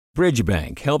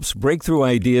Bridgebank helps breakthrough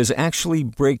ideas actually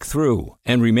break through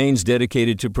and remains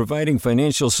dedicated to providing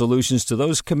financial solutions to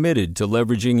those committed to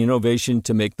leveraging innovation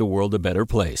to make the world a better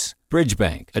place.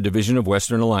 Bridgebank, a division of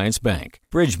Western Alliance Bank.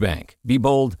 Bridgebank. Be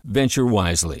bold, venture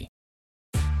wisely.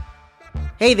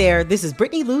 Hey there, this is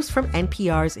Brittany Luce from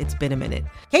NPR's It's Been a Minute.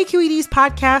 KQED's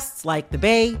podcasts like The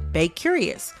Bay, Bay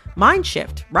Curious, Mind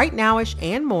Shift, Right Nowish,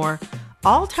 and more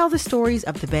all tell the stories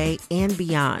of the Bay and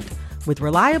beyond with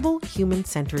reliable,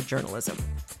 human-centered journalism.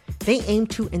 They aim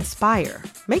to inspire,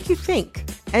 make you think,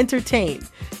 entertain,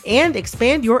 and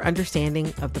expand your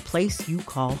understanding of the place you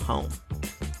call home.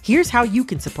 Here's how you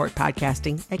can support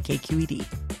podcasting at KQED.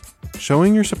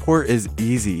 Showing your support is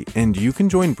easy, and you can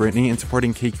join Brittany in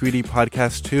supporting KQED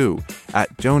Podcast too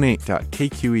at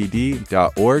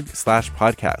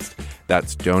donate.kqed.org/podcast.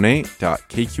 That's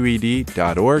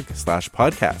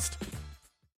donate.kqed.org/podcast.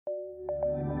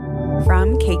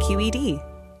 From KQED.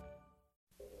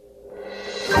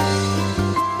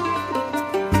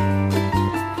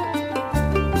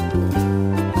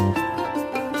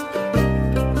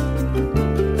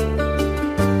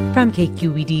 From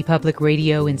KQED Public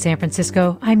Radio in San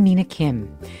Francisco, I'm Mina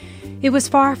Kim. It was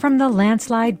far from the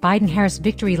landslide Biden-Harris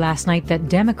victory last night that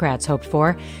Democrats hoped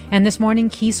for, and this morning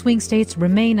key swing states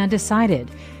remain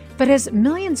undecided. But as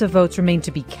millions of votes remained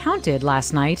to be counted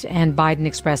last night and Biden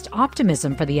expressed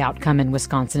optimism for the outcome in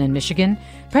Wisconsin and Michigan,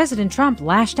 President Trump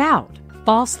lashed out,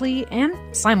 falsely and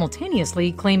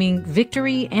simultaneously claiming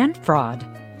victory and fraud.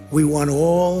 We want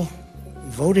all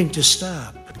voting to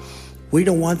stop. We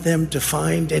don't want them to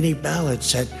find any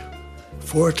ballots at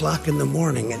 4 o'clock in the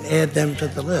morning and add them to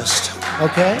the list,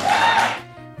 okay?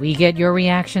 We get your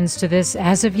reactions to this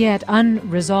as of yet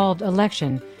unresolved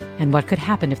election and what could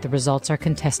happen if the results are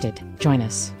contested. Join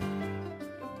us.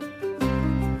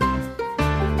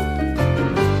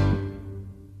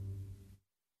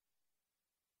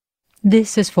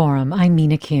 This is Forum. I'm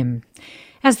Mina Kim.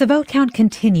 As the vote count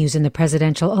continues in the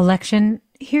presidential election,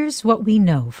 here's what we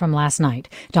know from last night.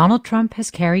 Donald Trump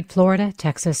has carried Florida,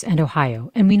 Texas, and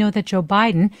Ohio, and we know that Joe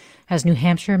Biden has New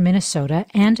Hampshire, Minnesota,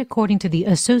 and, according to the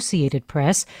Associated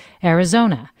Press,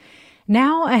 Arizona.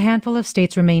 Now a handful of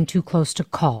states remain too close to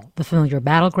call, the familiar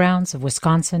battlegrounds of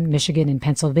Wisconsin, Michigan, and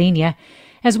Pennsylvania,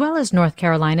 as well as North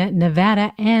Carolina,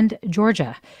 Nevada, and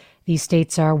Georgia. These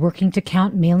states are working to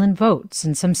count mail-in votes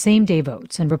and some same-day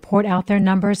votes and report out their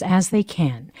numbers as they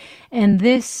can. And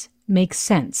this makes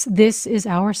sense. This is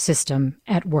our system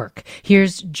at work.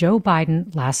 Here's Joe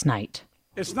Biden last night.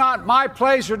 It's not my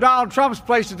place or Donald Trump's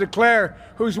place to declare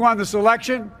who's won this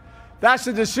election. That's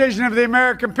the decision of the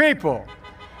American people.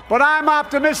 But I'm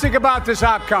optimistic about this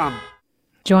outcome.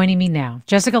 Joining me now,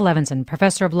 Jessica Levinson,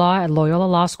 professor of law at Loyola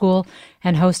Law School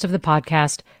and host of the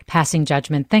podcast Passing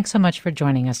Judgment. Thanks so much for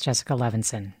joining us, Jessica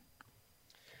Levinson.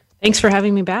 Thanks for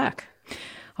having me back.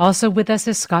 Also with us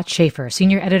is Scott Schaefer,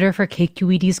 senior editor for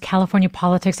KQED's California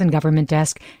Politics and Government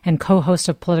Desk and co-host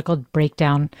of Political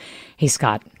Breakdown. Hey,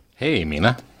 Scott. Hey,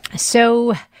 Mina.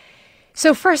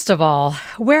 So first of all,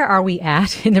 where are we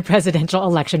at in the presidential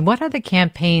election? What are the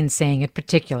campaigns saying in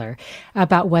particular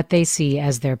about what they see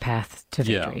as their path to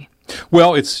victory? Yeah.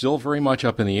 Well, it's still very much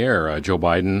up in the air. Joe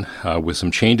Biden, with some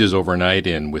changes overnight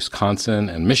in Wisconsin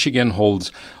and Michigan,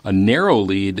 holds a narrow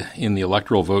lead in the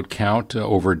electoral vote count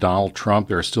over Donald Trump.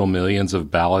 There are still millions of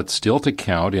ballots still to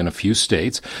count in a few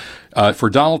states. For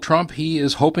Donald Trump, he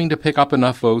is hoping to pick up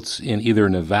enough votes in either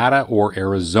Nevada or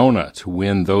Arizona to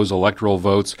win those electoral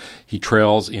votes. He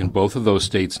trails in both of those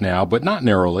states now, but not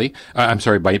narrowly.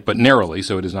 But narrowly,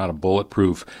 so it is not a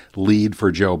bulletproof lead for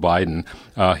Joe Biden.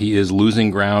 He is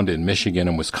losing ground in Michigan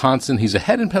and Wisconsin. He's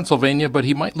ahead in Pennsylvania, but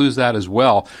he might lose that as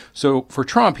well. So for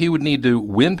Trump, he would need to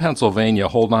win Pennsylvania,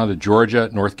 hold on to Georgia,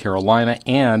 North Carolina,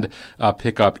 and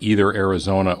pick up either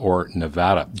Arizona or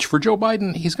Nevada. For Joe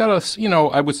Biden, he's got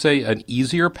I would say, an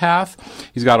easier path.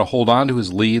 He's got to hold on to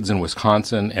his leads in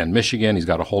Wisconsin and Michigan. He's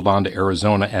got to hold on to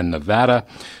Arizona and Nevada.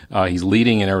 He's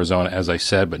leading in Arizona, as I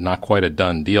said, but not quite a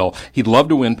done deal. He'd love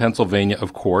to win Pennsylvania,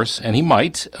 of course, and he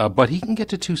might, but he can get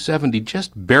to 270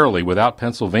 just barely without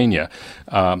Pennsylvania.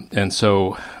 And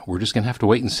so we're just going to have to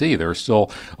wait and see. There are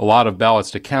still a lot of ballots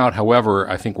to count. However,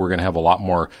 I think we're going to have a lot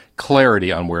more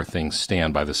clarity on where things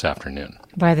stand by this afternoon.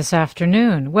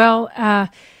 Well,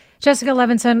 Jessica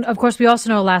Levinson, of course, we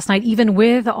also know last night, even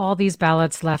with all these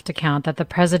ballots left to count, that the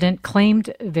president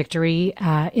claimed victory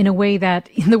in a way that,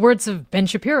 in the words of Ben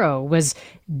Shapiro, was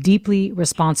deeply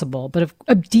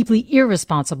deeply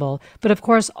irresponsible, but of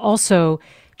course also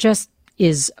just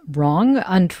is wrong,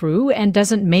 untrue, and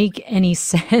doesn't make any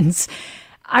sense.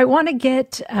 I want to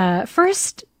get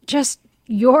first just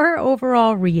your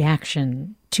overall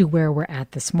reaction to where we're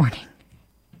at this morning.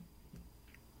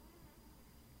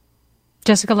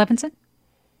 Jessica Levinson?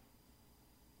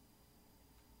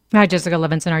 Hi, Jessica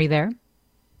Levinson, are you there?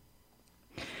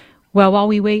 Well, while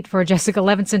we wait for Jessica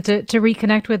Levinson to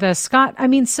reconnect with us, Scott, I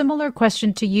mean, similar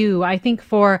question to you. I think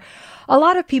for a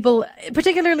lot of people,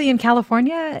 particularly in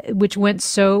California, which went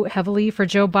so heavily for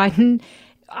Joe Biden,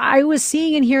 I was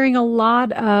seeing and hearing a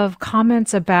lot of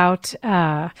comments about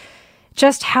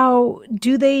just how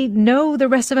do they know the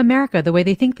rest of America the way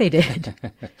they think they did?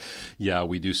 Yeah,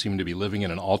 we do seem to be living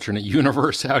in an alternate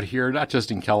universe out here, not just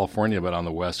in California, but on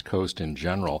the West Coast in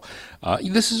general.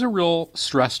 This is a real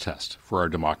stress test for our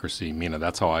democracy, Mina.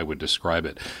 That's how I would describe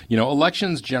it. You know,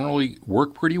 elections generally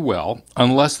work pretty well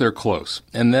unless they're close.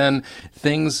 And then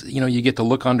things, you know, you get to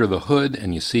look under the hood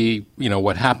and you see, you know,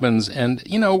 what happens. And,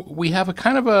 you know, we have a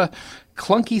kind of a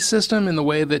clunky system in the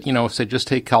way that, you know, say just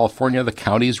take California, the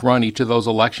counties run each of those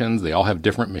elections. They all have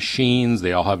different machines.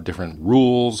 They all have different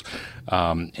rules.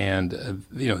 You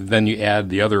know, then you add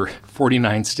the other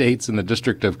 49 states in the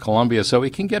District of Columbia. So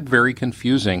it can get very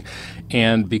confusing.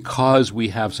 And because we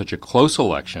have such a close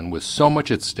election with so much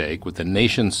at stake, with the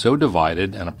nation so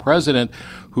divided and a president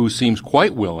who seems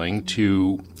quite willing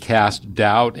to cast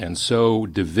doubt and sow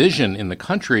division in the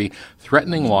country,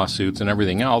 threatening lawsuits and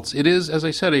everything else, it is, as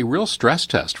I said, a real stress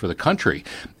test for the country.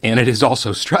 And it is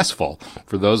also stressful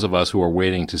for those of us who are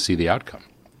waiting to see the outcome.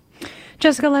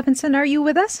 Jessica Levinson, are you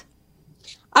with us?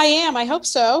 I am. I hope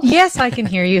so. Yes, I can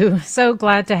hear you. So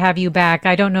glad to have you back.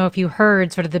 I don't know if you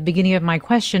heard sort of the beginning of my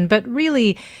question, but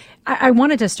really, I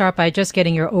wanted to start by just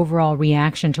getting your overall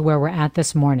reaction to where we're at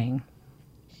this morning.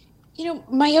 You know,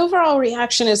 my overall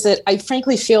reaction is that I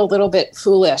frankly feel a little bit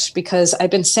foolish because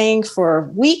I've been saying for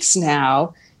weeks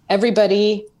now,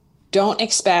 everybody don't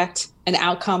expect an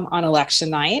outcome on election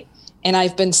night. And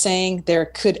I've been saying there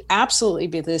could absolutely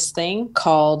be this thing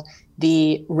called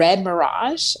the red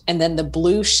mirage and then the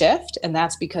blue shift. And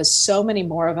that's because so many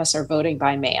more of us are voting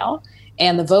by mail.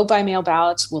 And the vote by mail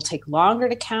ballots will take longer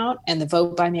to count. And the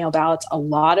vote by mail ballots, a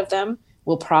lot of them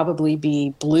will probably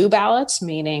be blue ballots,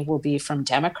 meaning will be from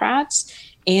Democrats.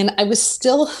 And I was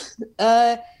still,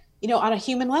 you know, on a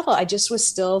human level, I just was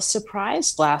still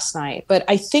surprised last night. But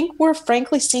I think we're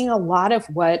frankly seeing a lot of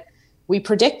what we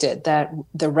predicted, that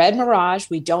the red mirage,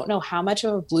 we don't know how much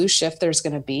of a blue shift there's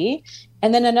going to be.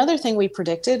 And then another thing we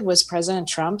predicted was President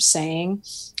Trump saying,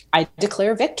 I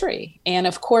declare victory. And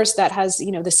of course, that has,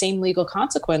 you know, the same legal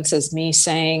consequence as me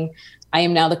saying, I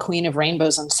am now the queen of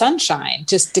rainbows and sunshine.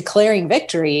 Just declaring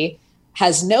victory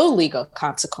has no legal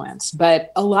consequence.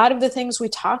 But a lot of the things we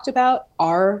talked about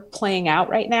are playing out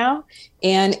right now.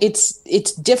 And it's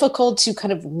difficult to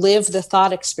kind of live the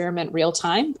thought experiment real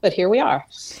time, but here we are.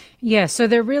 Yeah, so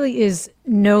there really is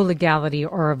no legality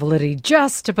or validity,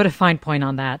 just to put a fine point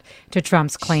on that, to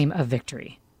Trump's claim of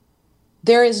victory.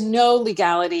 There is no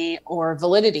legality or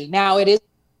validity. Now, it is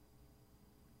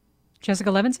Jessica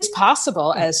Levinson? It's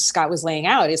possible, as Scott was laying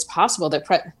out, it's possible that,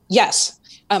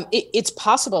 it's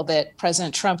possible that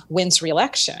President Trump wins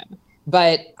re-election.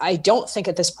 But I don't think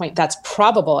at this point that's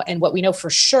probable. And what we know for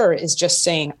sure is just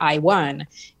saying I won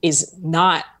is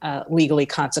not legally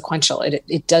consequential.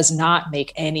 It does not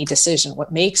make any decision.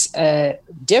 What makes a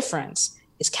difference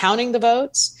is counting the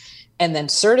votes and then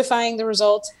certifying the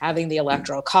results, having the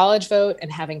Electoral College vote,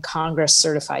 and having Congress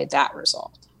certify that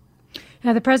result.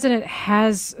 Now, the president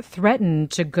has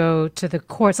threatened to go to the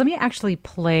courts. Let me actually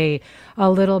play a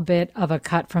little bit of a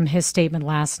cut from his statement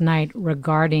last night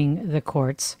regarding the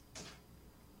courts.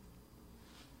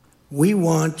 We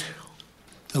want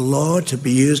the law to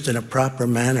be used in a proper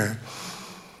manner.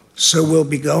 So we'll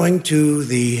be going to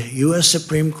the U.S.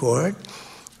 Supreme Court.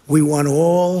 We want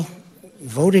all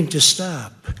voting to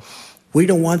stop. We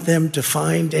don't want them to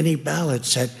find any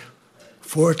ballots at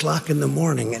 4 o'clock in the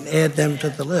morning and add them to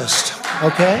the list.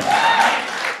 Okay?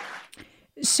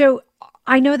 So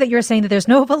I know that you're saying that there's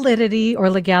no validity or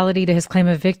legality to his claim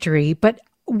of victory, but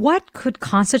what could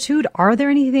constitute? Are there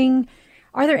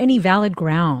any valid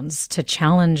grounds to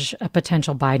challenge a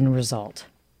potential Biden result?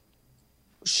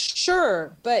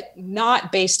 Sure, but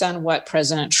not based on what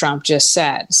President Trump just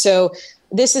said. So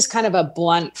this is kind of a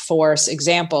blunt force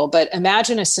example, but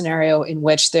imagine a scenario in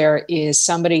which there is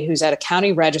somebody who's at a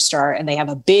county registrar and they have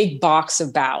a big box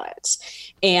of ballots.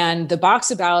 And the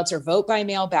box of ballots are vote by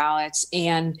mail ballots,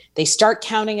 and they start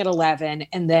counting at 11,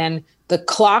 and then the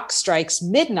clock strikes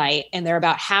midnight and they're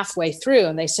about halfway through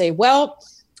and they say, well,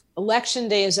 election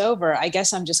day is over. I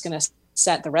guess I'm just going to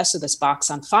set the rest of this box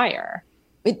on fire.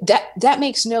 That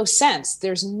makes no sense.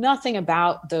 There's nothing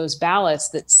about those ballots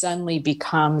that suddenly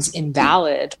becomes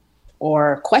invalid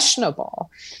or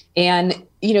questionable. And,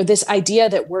 you know, this idea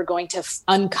that we're going to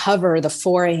uncover the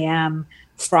 4 a.m.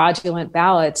 fraudulent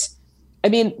ballots,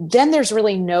 then there's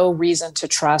really no reason to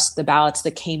trust the ballots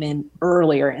that came in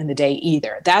earlier in the day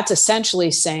either. That's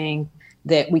essentially saying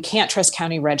that we can't trust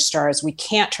county registrars, we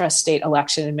can't trust state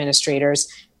election administrators,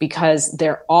 because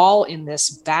they're all in this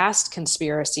vast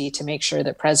conspiracy to make sure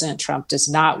that President Trump does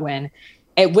not win,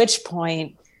 at which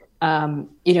point,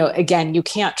 again, you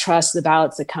can't trust the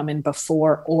ballots that come in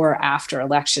before or after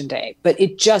Election Day. But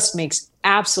it just makes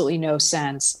absolutely no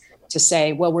sense to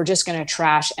say, well, we're just going to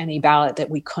trash any ballot that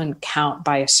we couldn't count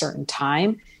by a certain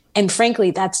time. And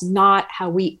frankly, that's not how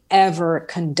we ever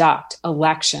conduct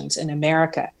elections in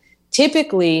America.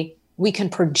 Typically, we can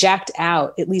project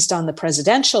out, at least on the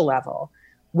presidential level,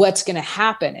 what's going to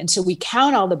happen. And so we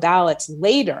count all the ballots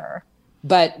later,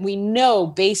 but we know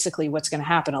basically what's going to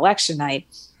happen election night.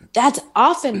 That's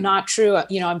often not true.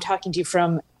 I'm talking to you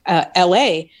from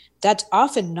LA. That's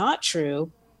often not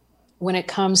true when it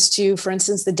comes to, for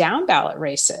instance, the down ballot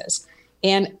races.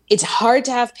 And it's hard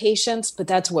to have patience, but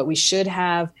that's what we should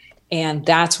have. And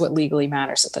that's what legally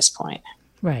matters at this point.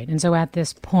 Right. And so at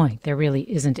this point, there really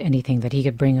isn't anything that he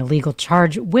could bring a legal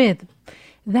charge with.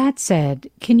 That said,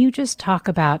 can you just talk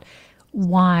about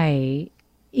why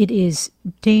it is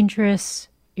dangerous,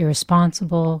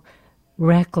 irresponsible,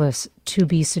 reckless to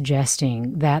be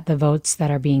suggesting that the votes that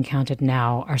are being counted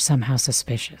now are somehow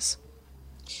suspicious?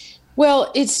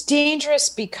 Well, it's dangerous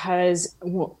because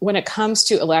when it comes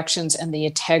to elections and the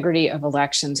integrity of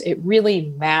elections, it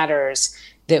really matters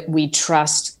that we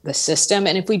trust the system.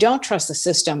 And if we don't trust the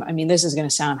system, this is going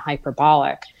to sound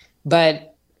hyperbolic,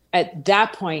 but at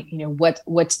that point,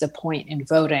 what's the point in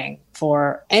voting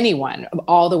for anyone,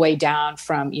 all the way down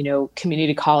from,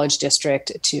 community college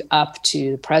district to up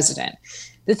to the president?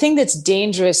 The thing that's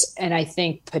dangerous and I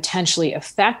think potentially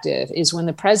effective is when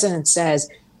the president says,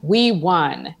 we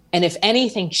won, and if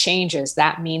anything changes,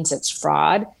 that means it's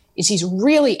fraud, is he's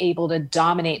really able to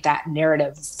dominate that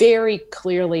narrative very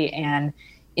clearly and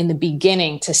in the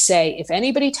beginning to say, if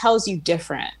anybody tells you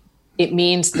different, it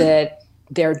means that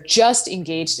they're just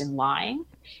engaged in lying.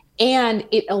 And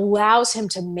it allows him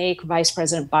to make Vice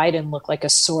President Biden look like a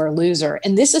sore loser.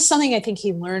 And this is something I think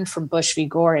he learned from Bush v.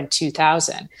 Gore in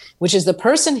 2000, which is the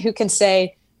person who can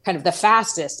say kind of the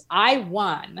fastest, I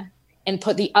won, and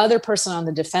put the other person on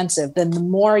the defensive, then the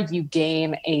more you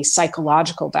gain a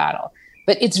psychological battle.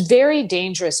 But it's very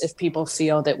dangerous if people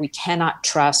feel that we cannot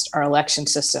trust our election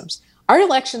systems. Our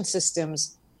election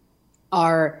systems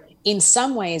are in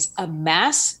some ways a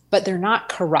mess, but they're not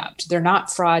corrupt. They're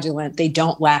not fraudulent. They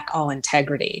don't lack all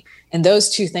integrity. And those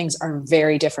two things are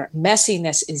very different.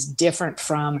 Messiness is different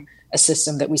from a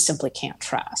system that we simply can't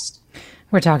trust.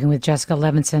 We're talking with Jessica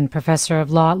Levinson, professor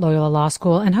of law at Loyola Law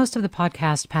School and host of the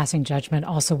podcast Passing Judgment.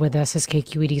 Also with us is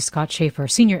KQED Scott Schaefer,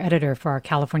 senior editor for our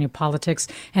California Politics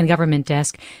and Government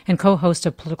Desk and co-host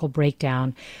of Political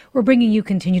Breakdown. We're bringing you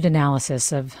continued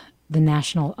analysis of the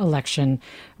national election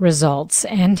results.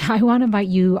 And I want to invite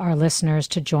you, our listeners,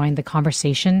 to join the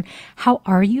conversation. How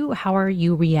are you? How are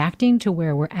you reacting to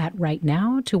where we're at right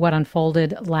now, to what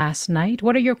unfolded last night?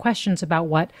 What are your questions about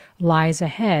what lies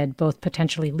ahead, both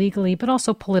potentially legally, but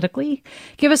also politically?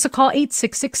 Give us a call,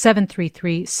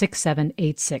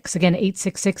 866-733-6786. Again,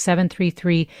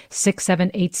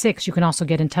 866-733-6786. You can also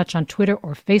get in touch on Twitter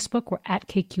or Facebook. We're at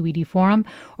KQED Forum,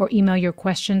 or email your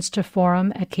questions to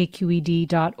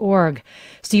forum@kqed.org.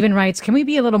 Stephen writes, can we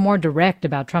be a little more direct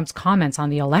about Trump's comments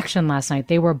on the election last night?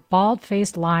 They were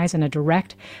bald-faced lies and a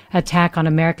direct attack on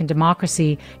American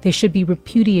democracy. They should be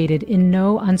repudiated in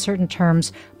no uncertain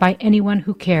terms by anyone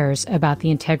who cares about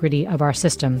the integrity of our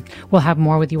system. We'll have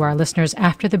more with you, our listeners,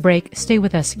 after the break. Stay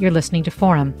with us. You're listening to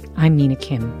Forum. I'm Mina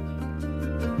Kim.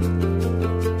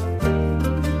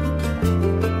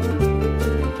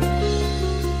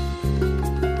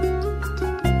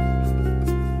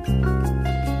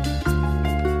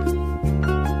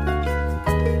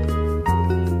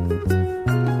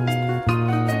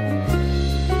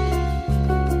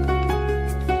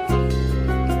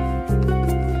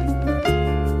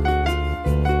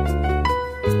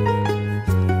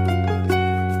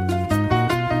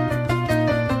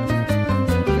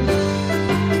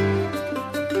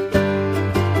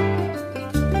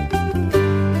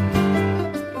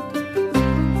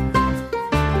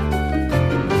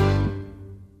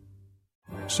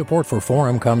 Support for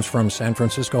Forum comes from San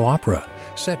Francisco Opera.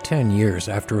 Set 10 years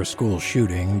after a school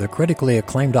shooting, the critically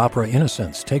acclaimed opera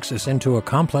Innocence takes us into a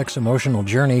complex emotional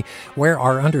journey where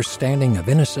our understanding of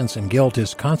innocence and guilt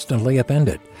is constantly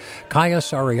upended. Kaya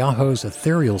Sariaho's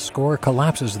ethereal score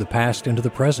collapses the past into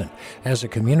the present as a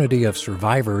community of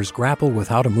survivors grapple with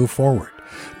how to move forward.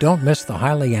 Don't miss the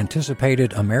highly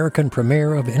anticipated American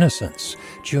premiere of Innocence,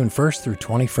 June 1st through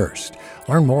 21st.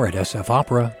 Learn more at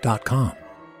sfopera.com.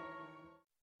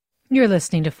 You're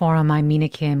listening to Forum. I'm Mina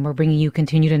Kim. We're bringing you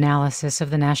continued analysis of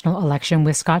the national election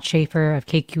with Scott Schaefer of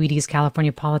KQED's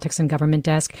California Politics and Government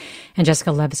Desk and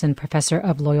Jessica Levison, professor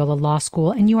of Loyola Law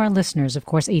School. And you, our listeners, of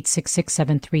course,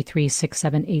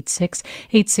 866-733-6786.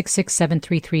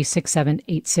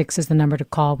 866-733-6786 is the number to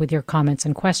call with your comments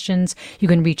and questions. You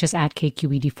can reach us at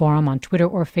KQED Forum on Twitter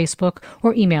or Facebook,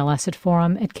 or email us at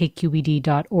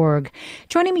forum@kqed.org.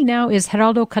 Joining me now is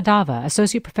Geraldo Cadava,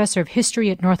 associate professor of history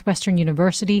at Northwestern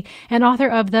University and author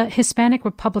of The Hispanic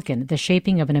Republican, The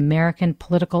Shaping of an American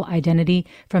Political Identity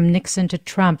from Nixon to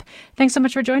Trump. Thanks so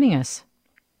much for joining us.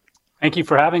 Thank you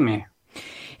for having me.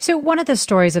 So one of the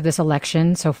stories of this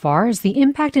election so far is the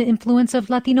impact and influence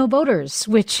of Latino voters,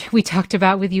 which we talked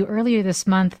about with you earlier this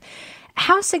month.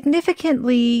 How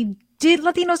significantly did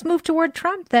Latinos move toward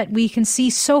Trump that we can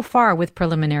see so far with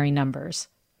preliminary numbers?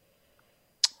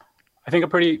 I think a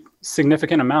pretty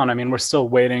significant amount. I mean, we're still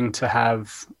waiting to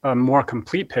have a more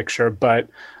complete picture, but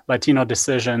Latino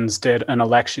Decisions did an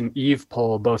election eve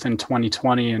poll both in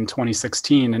 2020 and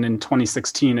 2016. And in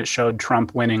 2016, it showed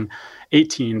Trump winning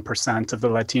 18% of the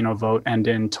Latino vote. And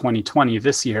in 2020,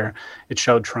 this year, it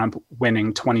showed Trump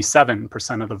winning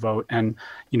 27% of the vote. And,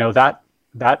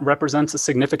 that represents a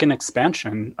significant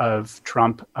expansion of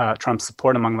Trump's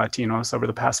support among Latinos over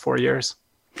the past 4 years.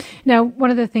 Now,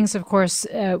 one of the things, of course,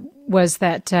 was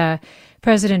that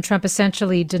President Trump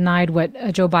essentially denied what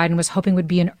Joe Biden was hoping would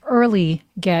be an early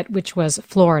get, which was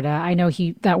Florida. I know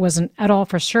that wasn't at all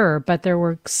for sure, but there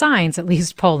were signs, at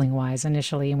least polling-wise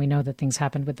initially, and we know that things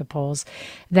happened with the polls,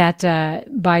 that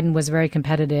Biden was very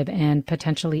competitive and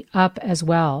potentially up as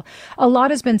well. A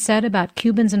lot has been said about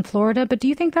Cubans in Florida, but do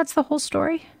you think that's the whole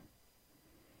story?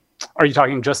 Are you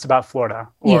talking just about Florida?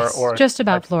 Yes, just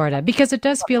about Florida, because it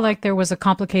does feel like there was a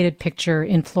complicated picture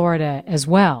in Florida as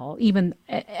well, even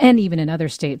in other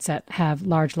states that have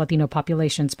large Latino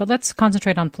populations. But let's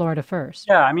concentrate on Florida first.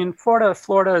 Yeah, I mean,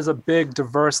 Florida is a big,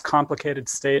 diverse, complicated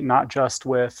state, not just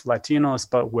with Latinos,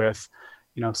 but with,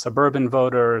 suburban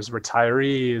voters,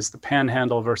 retirees, the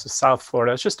Panhandle versus South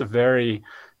Florida. It's just a very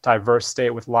diverse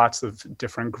state with lots of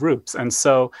different groups. And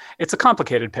so it's a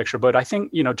complicated picture. But I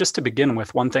think, just to begin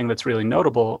with, one thing that's really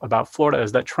notable about Florida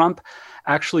is that Trump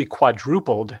actually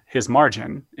quadrupled his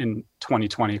margin in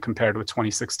 2020 compared with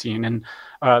 2016, and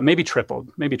maybe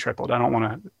tripled. I don't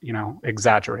want to,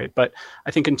 exaggerate. But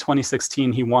I think in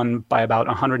 2016, he won by about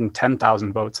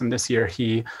 110,000 votes. And this year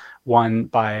he won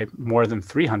by more than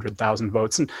 300,000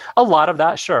 votes. And a lot of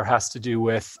that, sure, has to do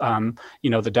with,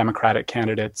 the Democratic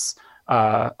candidates'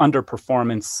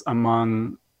 underperformance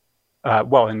among,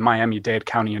 in Miami-Dade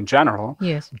County in general.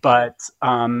 Yes. But,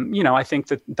 I think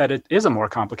that it is a more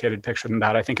complicated picture than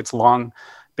that. I think it's long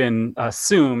been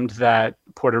assumed that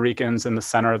Puerto Ricans in the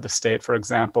center of the state, for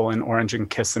example, in Orange and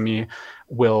Kissimmee,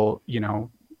 will,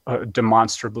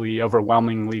 demonstrably,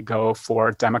 overwhelmingly go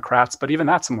for Democrats. But even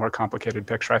that's a more complicated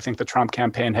picture. I think the Trump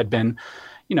campaign had been,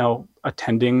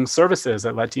 attending services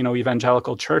at Latino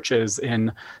evangelical churches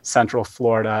in Central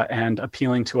Florida and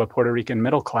appealing to a Puerto Rican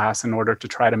middle class in order to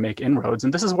try to make inroads.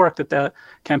 And this is work that the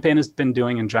campaign has been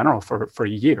doing in general for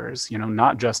years,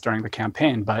 not just during the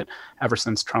campaign, but ever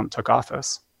since Trump took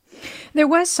office. There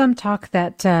was some talk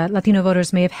that Latino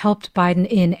voters may have helped Biden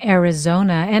in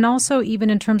Arizona and also even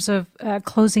in terms of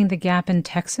closing the gap in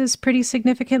Texas pretty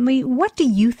significantly. What do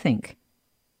you think?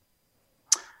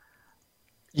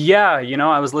 Yeah,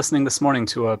 I was listening this morning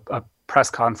to a press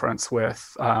conference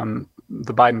with the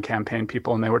Biden campaign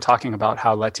people, and they were talking about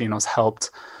how Latinos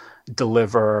helped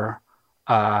deliver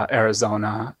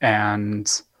Arizona,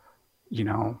 and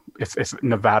if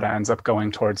Nevada ends up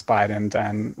going towards Biden,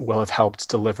 then will have helped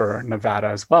deliver Nevada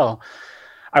as well.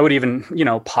 I would even,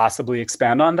 possibly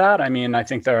expand on that. I mean, I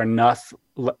think there are enough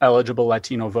eligible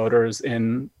Latino voters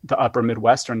in the upper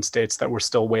Midwestern states that we're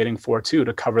still waiting for, too,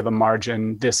 to cover the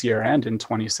margin this year and in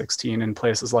 2016 in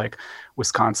places like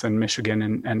Wisconsin,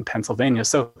 Michigan, and Pennsylvania.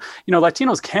 So,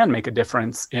 Latinos can make a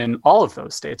difference in all of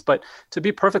those states. But to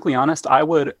be perfectly honest, I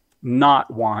would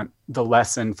not want the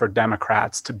lesson for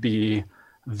Democrats to be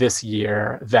this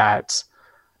year that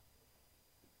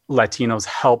Latinos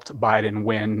helped Biden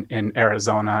win in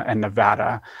Arizona and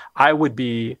Nevada. I would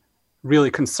be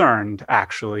really concerned,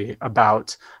 actually,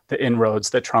 about the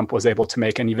inroads that Trump was able to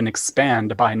make and even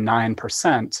expand by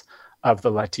 9% of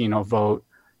the Latino vote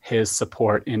his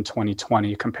support in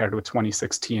 2020 compared with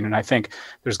 2016. And I think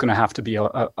there's going to have to be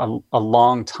a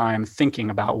long time thinking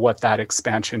about what that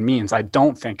expansion means. I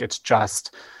don't think it's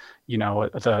just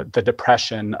the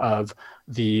depression of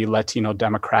the Latino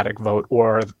Democratic vote,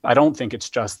 or I don't think it's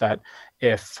just that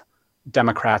if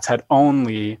Democrats had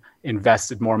only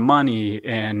invested more money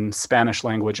in Spanish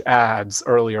language ads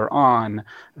earlier on,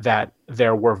 that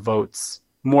there were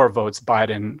more votes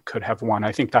Biden could have won.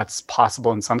 I think that's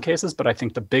possible in some cases, but I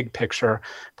think the big picture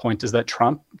point is that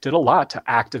Trump did a lot to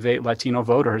activate Latino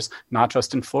voters, not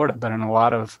just in Florida, but in a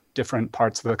lot of different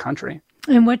parts of the country.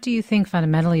 And what do you think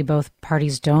fundamentally both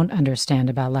parties don't understand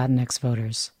about Latinx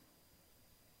voters?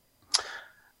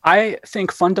 I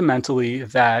think fundamentally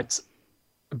that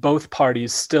both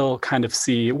parties still kind of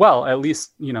see, well, at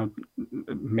least,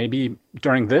 maybe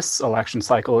during this election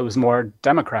cycle, it was more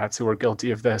Democrats who were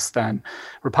guilty of this than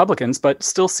Republicans, but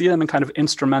still see them in kind of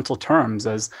instrumental terms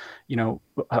as,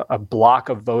 a block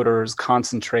of voters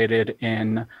concentrated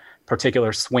in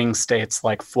particular swing states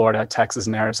like Florida, Texas,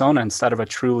 and Arizona, instead of a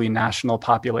truly national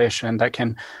population that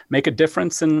can make a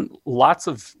difference in lots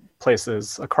of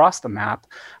places across the map.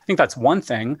 I think that's one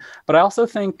thing. But I also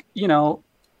think,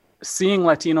 seeing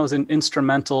Latinos in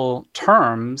instrumental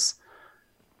terms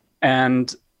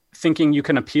and thinking you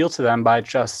can appeal to them by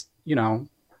just,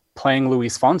 playing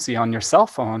Luis Fonsi on your cell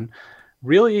phone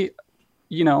really,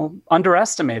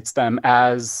 underestimates them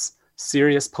as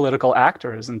serious political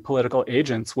actors and political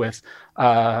agents with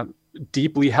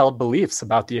deeply held beliefs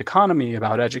about the economy,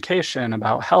 about education,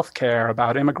 about healthcare,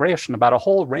 about immigration, about a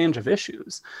whole range of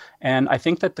issues. And I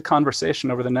think that the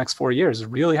conversation over the next 4 years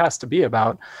really has to be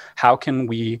about how can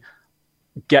we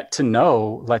get to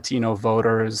know Latino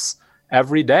voters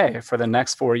every day for the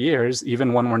next 4 years,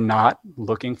 even when we're not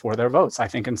looking for their votes. I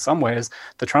think in some ways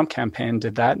the Trump campaign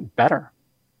did that better.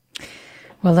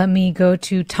 Well, let me go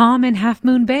to Tom in Half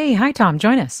Moon Bay. Hi, Tom.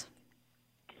 Join us.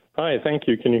 Hi, thank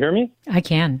you. Can you hear me? I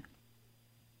can.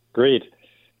 Great.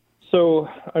 So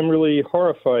I'm really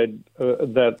horrified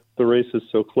that the race is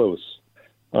so close,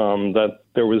 that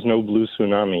there was no blue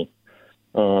tsunami.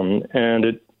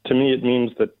 And to me, it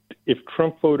means that if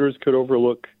Trump voters could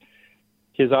overlook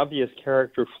his obvious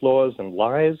character flaws and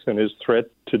lies and his threat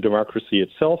to democracy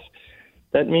itself,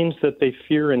 that means that they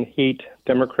fear and hate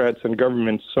Democrats and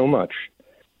government so much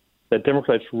that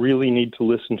Democrats really need to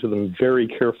listen to them very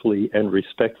carefully and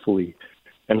respectfully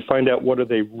and find out what are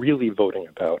they really voting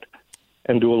about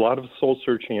and do a lot of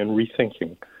soul-searching and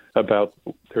rethinking about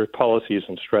their policies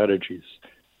and strategies.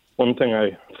 One thing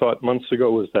I thought months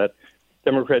ago was that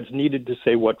Democrats needed to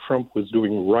say what Trump was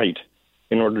doing right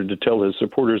in order to tell his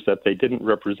supporters that they didn't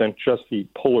represent just the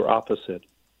polar opposite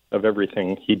of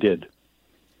everything he did.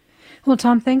 Well,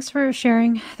 Tom, thanks for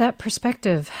sharing that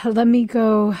perspective. Let me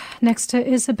go next to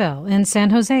Isabel in San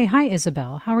Jose. Hi,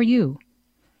 Isabel. How are you?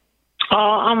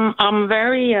 I'm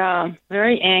very,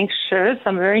 very anxious.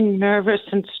 I'm very nervous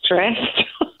and stressed.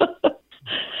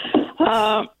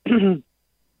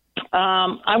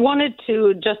 I wanted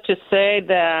to say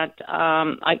that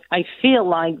I feel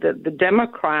like the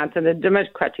Democrats and the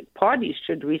Democratic Party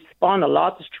should respond a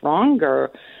lot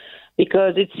stronger,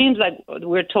 because it seems like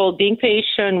we're told being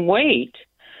patient, wait.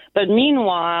 But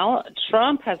meanwhile,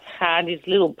 Trump has had his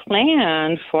little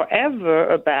plan forever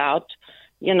about,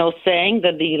 saying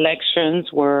that the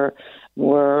elections were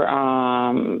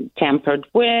tampered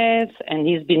with, and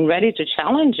he's been ready to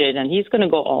challenge it, and he's going to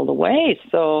go all the way.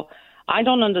 So I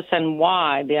don't understand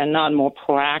why they are not more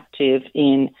proactive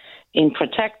in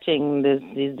protecting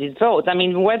these votes. I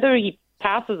mean, whether he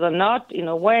passes or not, in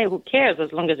a way, who cares,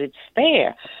 as long as it's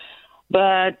fair.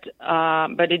 But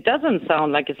it doesn't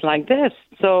sound like it's like this.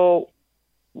 So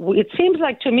it seems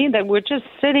like to me that we're just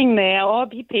sitting there,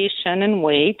 be patient and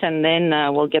wait, and then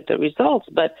we'll get the results.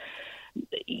 But,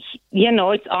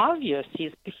 it's obvious.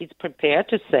 He's prepared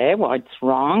to say, well, it's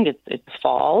wrong, it's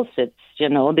false, it's,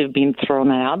 they've been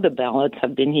thrown out, the ballots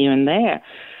have been here and there.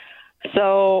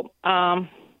 So I'm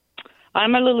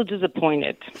a little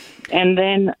disappointed. And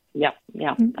then, I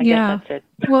guess that's it.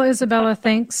 Well, Isabella,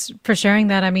 thanks for sharing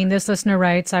that. I mean, this listener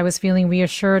writes, I was feeling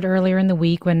reassured earlier in the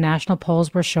week when national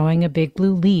polls were showing a big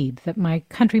blue lead, that my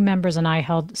country members and I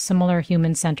held similar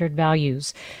human-centered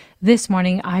values. This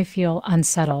morning, I feel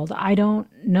unsettled. I don't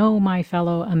know my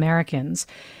fellow Americans.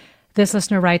 This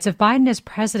listener writes, if Biden is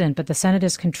president, but the Senate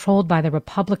is controlled by the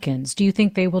Republicans, do you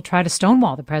think they will try to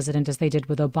stonewall the president as they did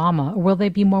with Obama? Or will they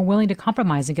be more willing to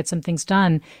compromise and get some things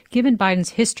done, given Biden's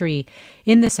history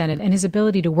in the Senate and his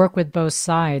ability to work with both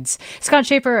sides? Scott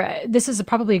Schaefer, this is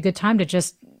probably a good time to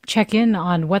just check in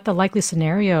on what the likely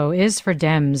scenario is for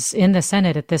Dems in the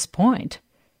Senate at this point.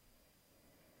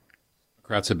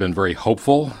 Democrats have been very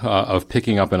hopeful of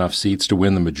picking up enough seats to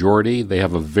win the majority. They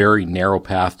have a very narrow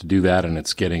path to do that, and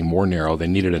it's getting more narrow. They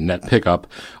needed a net pickup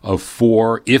of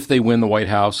 4 if they win the White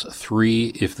House,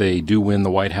 3 if they do win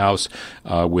the White House,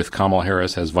 with Kamala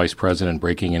Harris as vice president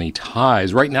breaking any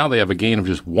ties. Right now they have a gain of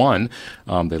just 1.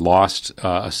 They lost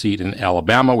a seat in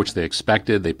Alabama, which they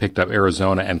expected. They picked up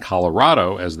Arizona and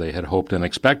Colorado, as they had hoped and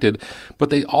expected.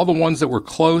 But all the ones that were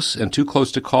close and too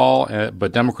close to call,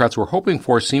 but Democrats were hoping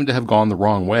for, seem to have gone the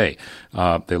wrong way.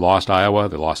 They lost Iowa,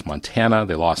 they lost Montana,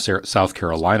 they lost South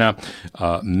Carolina.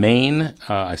 Maine,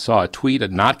 I saw a tweet,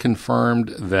 not confirmed,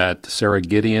 that Sarah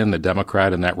Gideon, the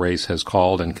Democrat in that race, has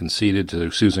called and conceded to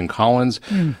Susan Collins.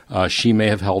 She may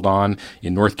have held on.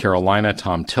 In North Carolina,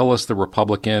 Tom Tillis, the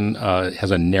Republican, has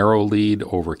a narrow lead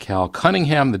over Cal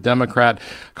Cunningham, the Democrat.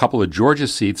 A couple of Georgia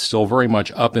seats still very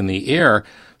much up in the air.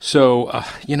 So,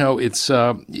 it's,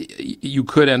 you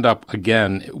could end up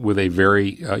again with a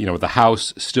very, with the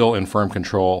House still in firm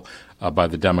control by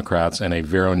the Democrats and a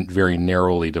very, very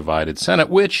narrowly divided Senate,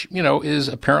 which, is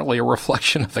apparently a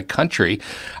reflection of the country.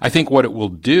 I think what it will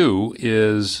do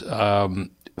is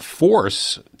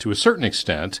force, to a certain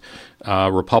extent,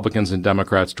 Republicans and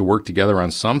Democrats to work together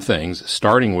on some things,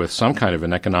 starting with some kind of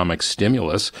an economic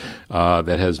stimulus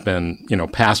that has been,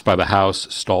 passed by the House,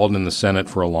 stalled in the Senate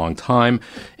for a long time.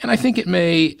 And I think it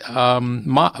may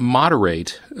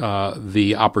moderate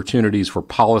the opportunities for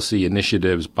policy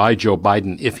initiatives by Joe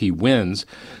Biden if he wins,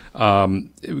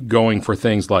 going for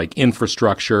things like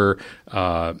infrastructure,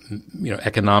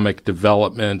 economic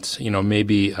development,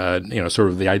 maybe,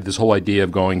 sort of this whole idea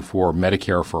of going for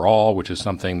Medicare for all, which is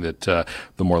something that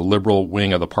the more liberal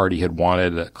wing of the party had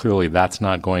wanted. Clearly, that's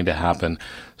not going to happen.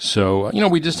 So,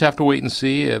 we just have to wait and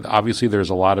see. Obviously, there's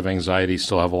a lot of anxiety,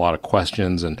 still have a lot of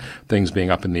questions and things being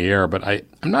up in the air. But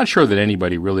I'm not sure that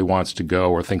anybody really wants to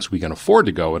go or thinks we can afford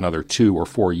to go another 2 or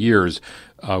 4 years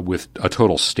with a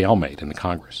total stalemate in the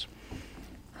Congress.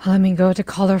 Let me go to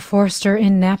caller Forster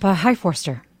in Napa. Hi,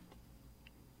 Forster.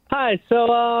 Hi.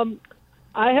 So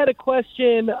I had a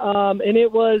question, and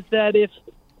it was that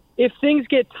if things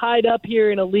get tied up here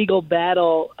in a legal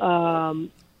battle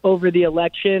over the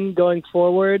election going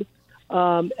forward,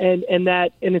 and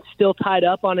it's still tied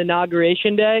up on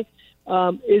Inauguration Day,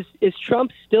 is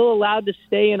Trump still allowed to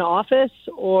stay in office,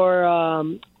 or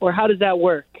how does that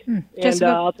work? And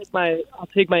I'll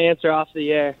take my answer off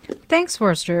the air. Thanks,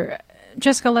 Forster.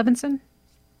 Jessica Levinson?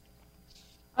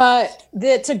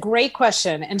 That's a great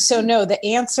question. And so, no, the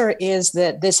answer is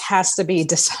that this has to be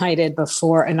decided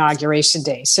before Inauguration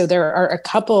Day. So there are a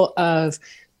couple of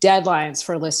deadlines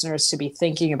for listeners to be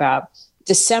thinking about.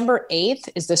 December 8th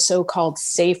is the so-called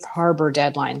safe harbor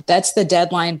deadline. That's the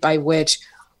deadline by which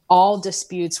all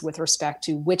disputes with respect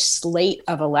to which slate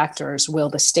of electors will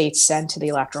the state send to the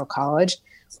Electoral College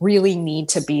really need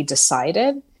to be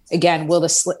decided. Again, will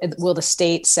the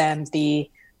state send the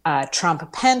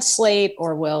Trump-Pence slate,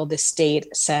 or will the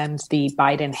state send the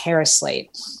Biden-Harris slate?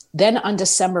 Then on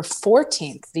December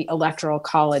 14th, the Electoral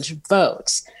College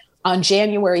votes. On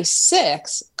January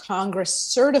 6th, Congress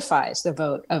certifies the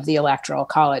vote of the Electoral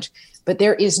College. But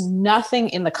there is nothing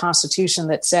in the Constitution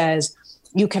that says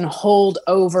you can hold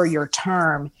over your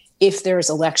term if there's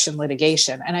election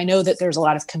litigation. And I know that there's a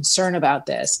lot of concern about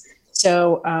this.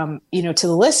 So, to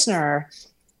the listener,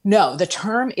 no, the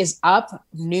term is up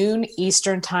noon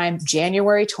Eastern time,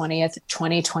 January 20th,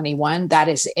 2021. That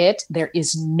is it. There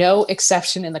is no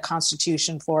exception in the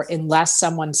Constitution for unless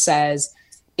someone says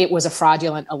it was a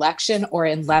fraudulent election, or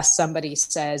unless somebody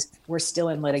says we're still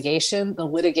in litigation. The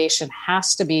litigation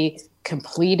has to be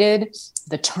completed.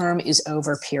 The term is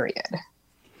over, period.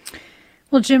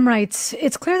 Well, Jim writes,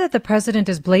 it's clear that the president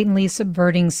is blatantly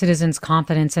subverting citizens'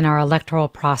 confidence in our electoral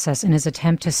process in his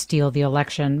attempt to steal the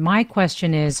election. My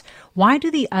question is, why do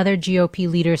the other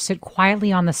GOP leaders sit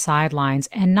quietly on the sidelines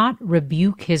and not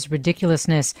rebuke his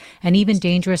ridiculousness and even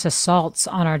dangerous assaults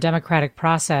on our democratic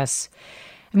process?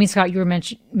 I mean, Scott, you were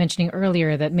mentioning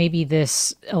earlier that maybe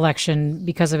this election,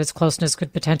 because of its closeness,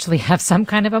 could potentially have some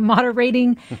kind of a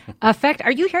moderating effect.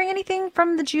 Are you hearing anything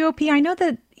from the GOP? I know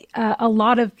that a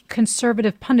lot of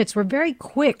conservative pundits were very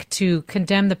quick to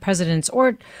condemn the president's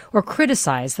or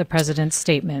criticize the president's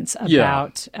statements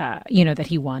about, that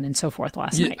he won and so forth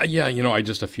last night. Yeah, I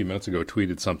just a few minutes ago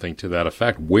tweeted something to that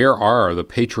effect. Where are the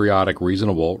patriotic,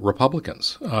 reasonable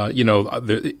Republicans?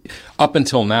 Up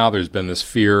until now, there's been this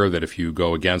fear that if you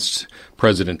go against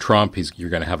President Trump.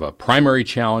 You're going to have a primary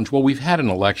challenge. Well, we've had an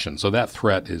election, so that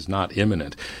threat is not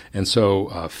imminent. And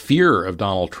so fear of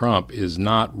Donald Trump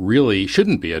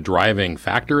shouldn't be a driving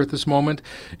factor at this moment,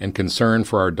 and concern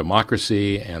for our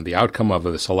democracy and the outcome of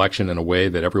this election in a way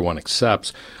that everyone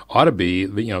accepts ought to be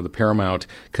the paramount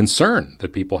concern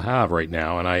that people have right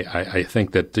now. And I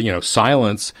think that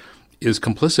silence is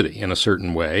complicity in a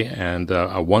certain way, and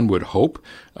one would hope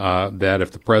that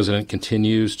if the president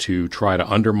continues to try to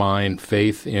undermine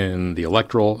faith in the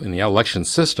election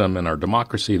system and our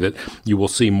democracy, that you will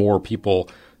see more people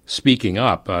speaking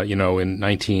up. In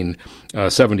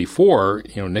 1974,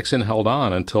 Nixon held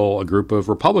on until a group of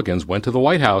Republicans went to the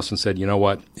White House and said, you know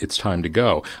what, it's time to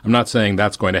go. I'm not saying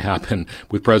that's going to happen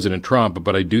with President Trump,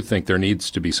 but I do think there needs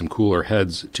to be some cooler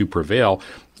heads to prevail.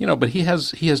 But he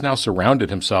has now surrounded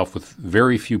himself with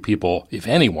very few people, if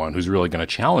anyone, who's really going to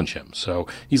challenge him. So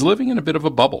he's living in a bit of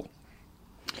a bubble.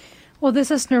 Well,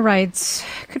 this listener writes,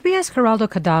 could we ask Geraldo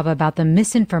Cadava about the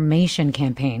misinformation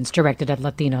campaigns directed at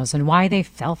Latinos and why they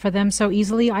fell for them so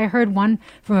easily? I heard one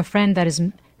from a friend that his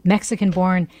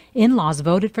Mexican-born in-laws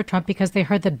voted for Trump because they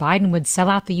heard that Biden would sell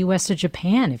out the U.S. to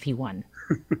Japan if he won.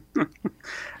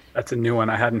 That's a new one.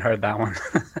 I hadn't heard that one.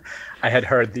 I had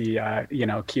heard the,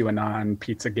 QAnon,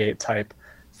 Pizzagate type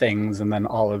things, and then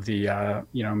all of the,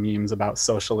 memes about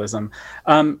socialism.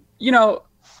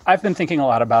 I've been thinking a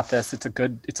lot about this. It's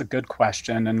a good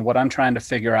question. And what I'm trying to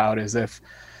figure out is if,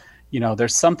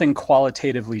 there's something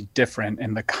qualitatively different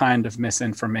in the kind of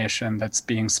misinformation that's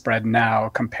being spread now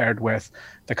compared with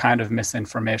the kind of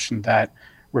misinformation that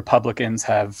Republicans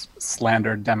have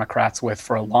slandered Democrats with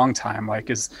for a long time.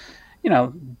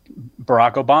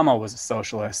 Barack Obama was a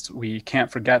socialist. We can't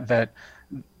forget that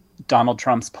Donald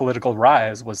Trump's political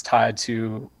rise was tied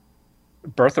to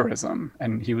birtherism,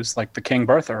 and he was like the king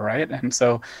birther, right? And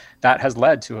so that has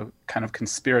led to a kind of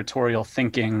conspiratorial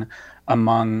thinking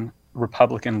among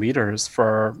Republican leaders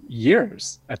for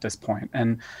years at this point.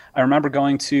 And I remember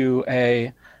going to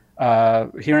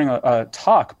hearing a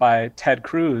talk by Ted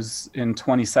Cruz in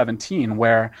 2017,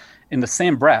 where in the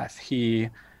same breath, he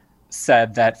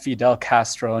said that Fidel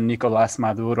Castro, Nicolás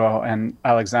Maduro, and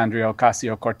Alexandria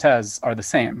Ocasio-Cortez are the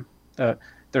same.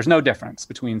 There's no difference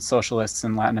between socialists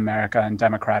in Latin America and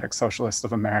democratic socialists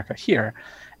of America here.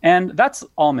 And that's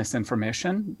all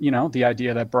misinformation. The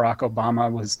idea that Barack Obama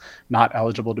was not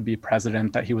eligible to be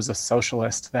president, that he was a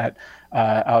socialist, that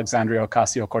Alexandria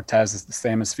Ocasio-Cortez is the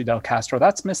same as Fidel Castro,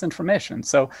 that's misinformation.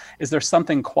 So is there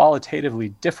something qualitatively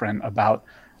different about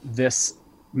this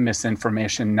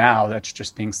misinformation now that's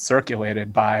just being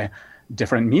circulated by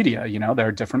different media? There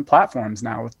are different platforms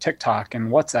now with TikTok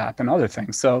and WhatsApp and other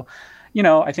things. So,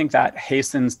 I think that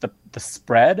hastens the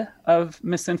spread of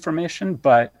misinformation.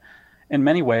 But in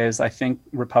many ways, I think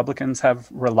Republicans have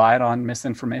relied on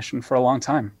misinformation for a long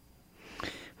time.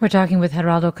 We're talking with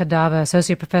Geraldo Cadava,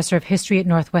 Associate Professor of History at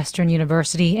Northwestern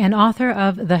University and author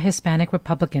of The Hispanic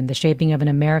Republican, The Shaping of an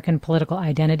American Political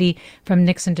Identity from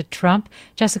Nixon to Trump.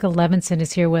 Jessica Levinson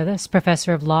is here with us,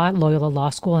 Professor of Law at Loyola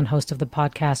Law School and host of the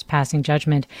podcast Passing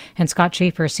Judgment, and Scott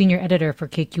Schaefer, Senior Editor for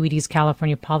KQED's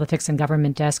California Politics and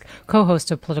Government Desk, co-host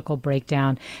of Political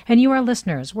Breakdown. And you, our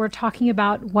listeners, we're talking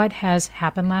about what has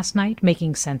happened last night,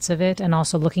 making sense of it, and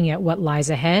also looking at what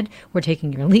lies ahead. We're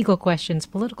taking your legal questions,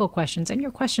 political questions, and your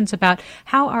questions about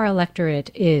how our electorate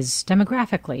is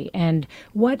demographically and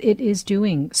what it is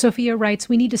doing. Sophia writes,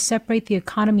 we need to separate the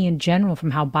economy in general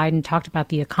from how Biden talked about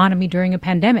the economy during a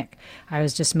pandemic. I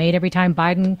was dismayed every time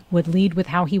Biden would lead with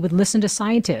how he would listen to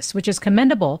scientists, which is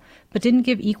commendable, but didn't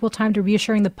give equal time to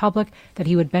reassuring the public that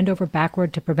he would bend over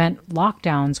backward to prevent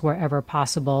lockdowns wherever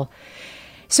possible.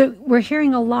 So we're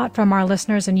hearing a lot from our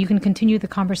listeners, and you can continue the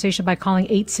conversation by calling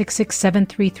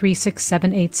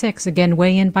 866-733-6786. Again,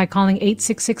 weigh in by calling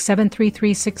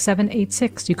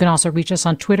 866-733-6786. You can also reach us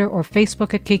on Twitter or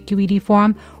Facebook at KQED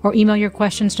Forum, or email your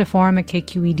questions to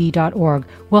forum@kqed.org.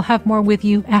 We'll have more with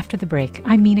you after the break.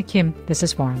 I'm Mina Kim. This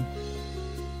is Forum.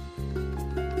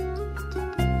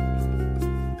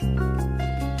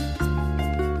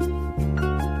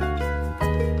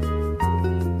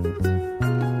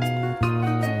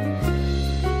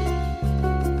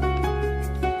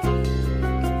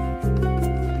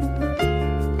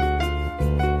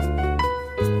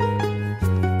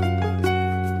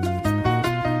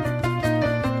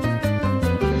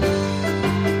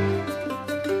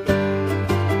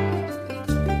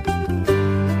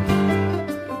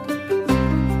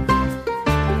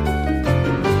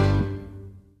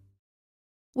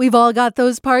 We've all got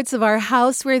those parts of our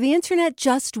house where the internet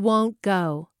just won't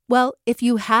go. Well, if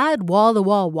you had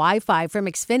wall-to-wall Wi-Fi from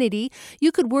Xfinity,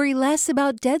 you could worry less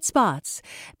about dead spots.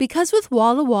 Because with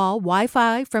wall-to-wall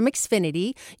Wi-Fi from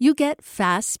Xfinity, you get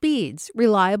fast speeds,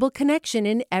 reliable connection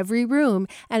in every room,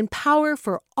 and power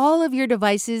for all of your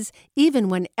devices, even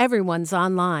when everyone's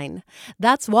online.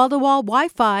 That's wall-to-wall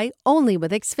Wi-Fi only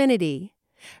with Xfinity.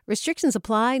 Restrictions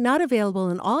apply, not available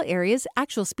in all areas.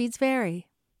 Actual speeds vary.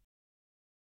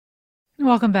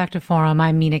 Welcome back to Forum.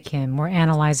 I'm Mina Kim. We're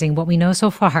analyzing what we know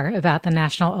so far about the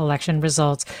national election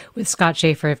results with Scott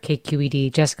Schaefer of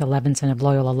KQED, Jessica Levinson of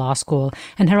Loyola Law School,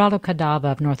 and Geraldo Cadaba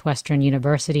of Northwestern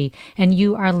University. And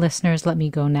you, our listeners, let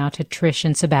me go now to Trish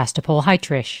in Sebastopol. Hi,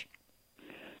 Trish.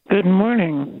 Good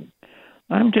morning.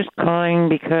 I'm just calling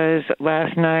because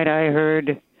last night I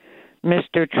heard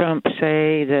Mr. Trump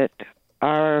say that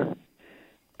our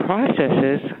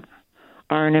processes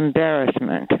are an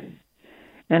embarrassment.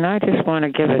 And I just want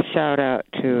to give a shout out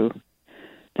to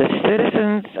the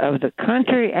citizens of the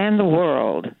country and the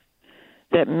world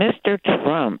that Mr.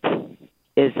 Trump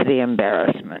is the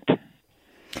embarrassment.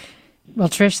 Well,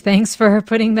 Trish, thanks for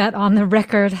putting that on the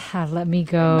record. Let me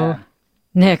go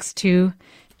next to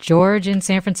George in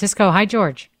San Francisco. Hi,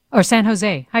 George. Or San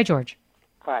Jose. Hi, George.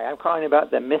 Hi, I'm calling about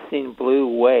the missing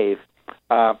blue wave.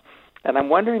 And I'm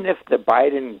wondering if the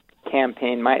Biden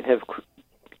campaign might have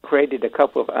created a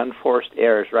couple of unforced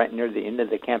errors right near the end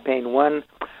of the campaign. One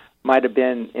might have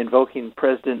been invoking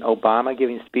President Obama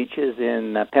giving speeches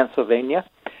in Pennsylvania.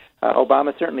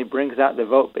 Obama certainly brings out the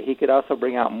vote, but he could also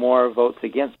bring out more votes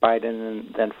against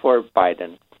Biden than for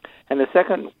Biden. And the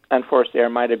second unforced error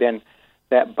might have been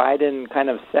that Biden kind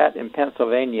of sat in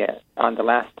Pennsylvania on the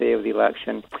last day of the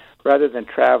election rather than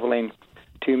traveling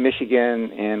to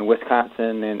Michigan and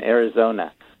Wisconsin and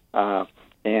Arizona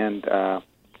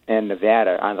and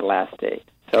Nevada on the last day.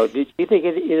 So do you think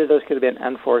either of those could have been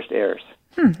unforced errors?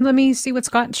 Let me see what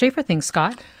Scott Schaefer thinks,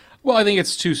 Scott. Well, I think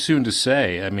it's too soon to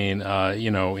say. I mean,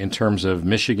 in terms of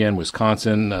Michigan,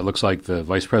 Wisconsin, it looks like the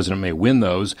vice president may win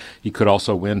those. He could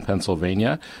also win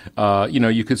Pennsylvania.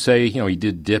 You could say, he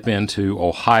did dip into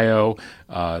Ohio.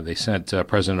 They sent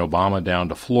President Obama down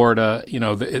to Florida.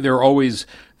 There are always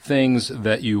things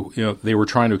that they were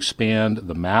trying to expand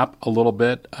the map a little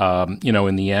bit.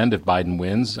 In the end, if Biden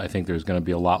wins, I think there's going to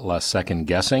be a lot less second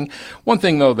guessing. One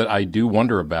thing, though, that I do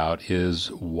wonder about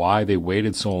is why they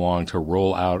waited so long to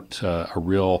roll out a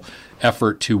real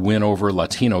effort to win over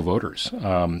Latino voters.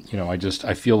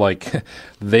 I feel like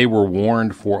they were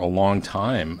warned for a long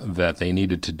time that they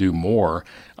needed to do more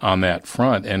on that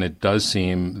front, and it does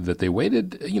seem that they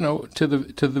waited, to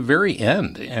the very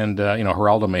end. And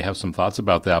Geraldo may have some thoughts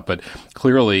about that, but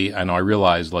clearly, I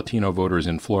realize Latino voters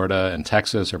in Florida and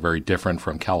Texas are very different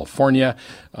from California.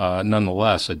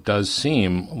 Nonetheless, it does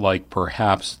seem like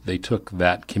perhaps they took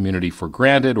that community for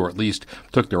granted, or at least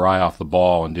took their eye off the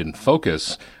ball and didn't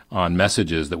focus on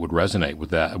messages that would resonate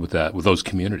with those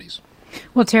communities.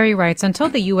 Well, Terry writes, until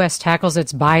the U.S. tackles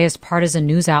its biased partisan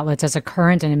news outlets as a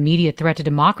current and immediate threat to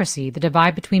democracy, the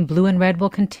divide between blue and red will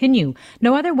continue.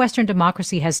 No other Western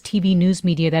democracy has TV news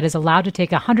media that is allowed to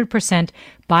take a 100%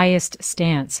 biased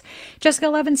stance. Jessica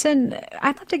Levinson,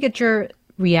 I'd love to get your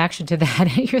reaction to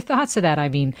that, your thoughts to that. I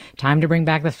mean, time to bring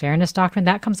back the fairness doctrine.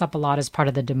 That comes up a lot as part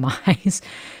of the demise.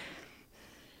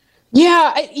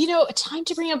 Yeah, time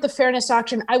to bring up the fairness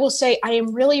doctrine. I will say I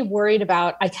am really worried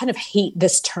about, I kind of hate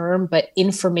this term, but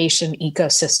information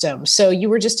ecosystem. So you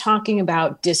were just talking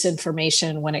about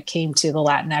disinformation when it came to the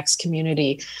Latinx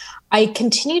community. I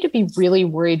continue to be really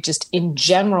worried just in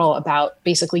general about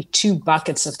basically two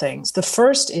buckets of things. The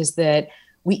first is that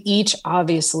we each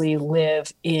obviously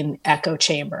live in echo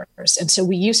chambers. And so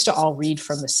we used to all read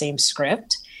from the same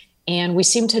script. And we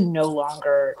seem to no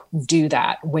longer do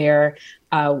that, where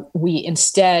we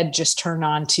instead just turn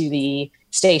on to the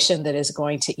station that is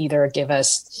going to either give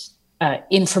us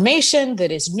information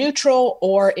that is neutral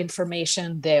or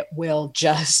information that will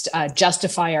just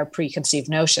justify our preconceived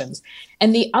notions.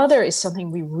 And the other is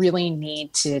something we really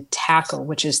need to tackle,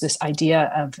 which is this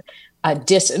idea of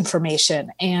disinformation.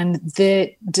 And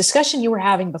the discussion you were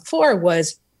having before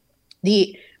was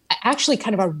actually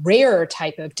kind of a rare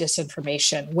type of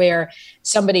disinformation where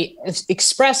somebody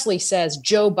expressly says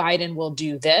Joe Biden will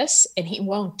do this and he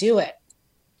won't do it.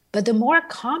 But the more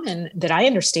common that I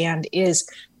understand is,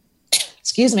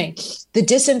 the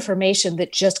disinformation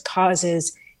that just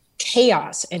causes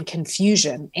chaos and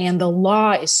confusion. And the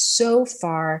law is so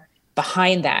far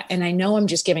behind that. And I know I'm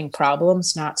just giving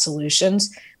problems, not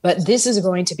solutions, but this is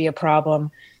going to be a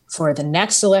problem for the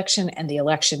next election and the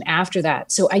election after that.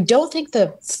 So I don't think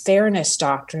the fairness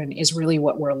doctrine is really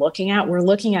what we're looking at. We're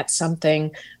looking at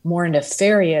something more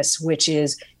nefarious, which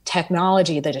is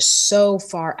technology that is so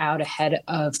far out ahead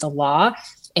of the law,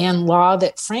 and law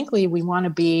that, frankly, we want to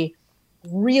be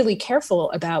really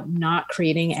careful about not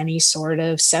creating any sort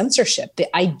of censorship.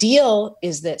 The ideal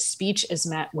is that speech is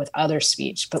met with other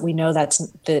speech, but we know that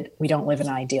we don't live in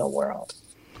an ideal world.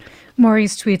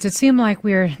 Maurice tweets, it seemed like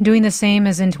we're doing the same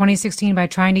as in 2016 by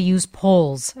trying to use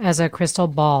polls as a crystal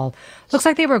ball. Looks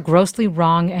like they were grossly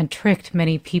wrong and tricked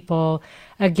many people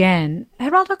again.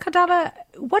 Geraldo Cadaba,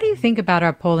 what do you think about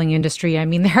our polling industry? I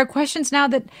mean, there are questions now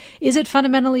that, is it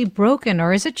fundamentally broken,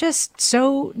 or is it just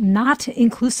so not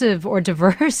inclusive or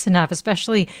diverse enough,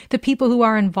 especially the people who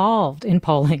are involved in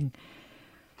polling?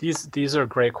 These are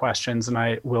great questions, and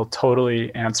I will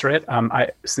totally answer it.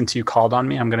 Since you called on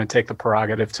me, I'm going to take the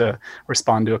prerogative to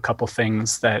respond to a couple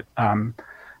things that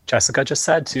Jessica just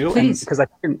said too. Because I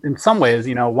think in some ways,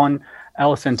 one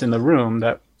elephant in the room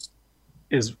that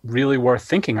is really worth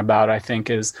thinking about, I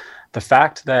think, is the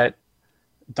fact that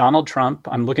Donald Trump,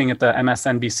 I'm looking at the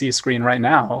MSNBC screen right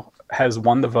now, has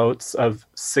won the votes of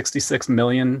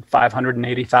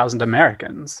 66,580,000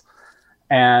 Americans.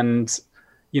 And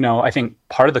I think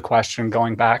part of the question,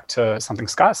 going back to something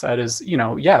Scott said, is,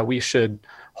 we should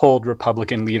hold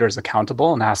Republican leaders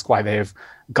accountable and ask why they've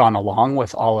gone along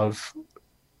with all of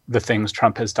the things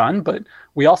Trump has done. But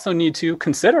we also need to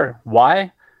consider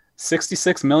why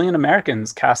 66 million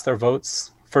Americans cast their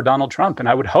votes for Donald Trump. And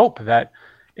I would hope that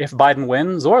if Biden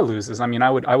wins or loses, I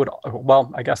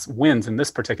guess wins in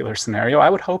this particular scenario, I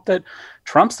would hope that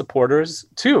Trump supporters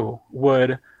too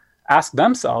would ask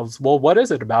themselves, well, what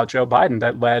is it about Joe Biden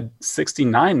that led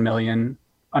 69 million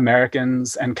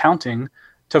Americans and counting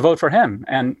to vote for him?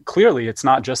 And clearly it's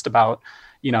not just about,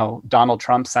 Donald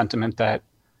Trump's sentiment that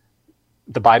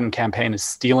the Biden campaign is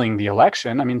stealing the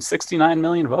election. I mean, 69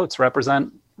 million votes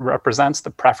represents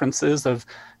the preferences of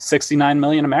 69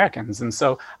 million Americans. And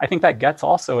so I think that gets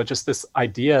also at just this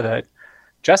idea that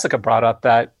Jessica brought up,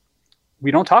 that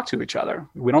we don't talk to each other.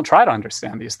 We don't try to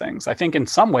understand these things. I think in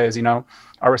some ways, our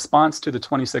response to the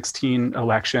 2016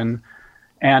 election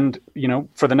and,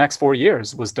 for the next 4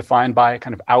 years was defined by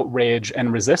kind of outrage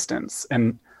and resistance.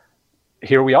 And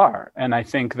here we are. And I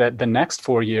think that the next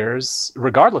 4 years,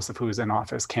 regardless of who's in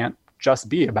office, can't just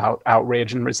be about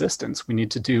outrage and resistance. We need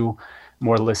to do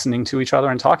more listening to each other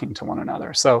and talking to one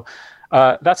another. So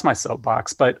that's my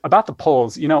soapbox. But about the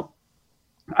polls,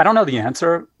 I don't know the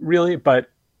answer really,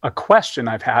 but a question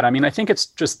I've had, I think it's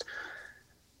just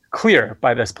clear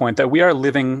by this point that we are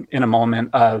living in a moment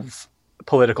of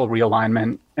political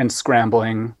realignment and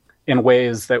scrambling in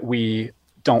ways that we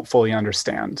don't fully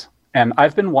understand. And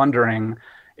I've been wondering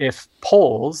if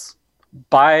polls,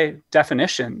 by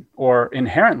definition or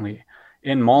inherently,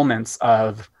 in moments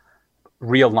of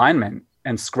realignment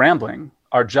and scrambling,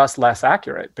 are just less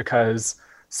accurate, because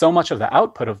so much of the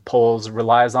output of polls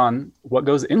relies on what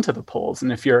goes into the polls.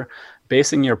 And if you're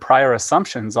basing your prior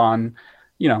assumptions on,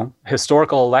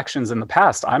 historical elections in the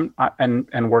past,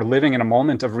 and we're living in a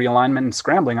moment of realignment and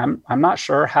scrambling, I'm not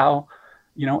sure how,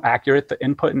 accurate the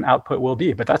input and output will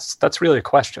be. But that's really a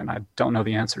question I don't know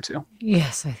the answer to.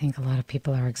 Yes, I think a lot of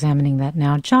people are examining that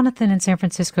now. Jonathan in San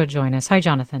Francisco, join us. Hi,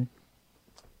 Jonathan.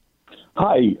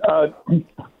 Hi.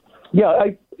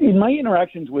 In my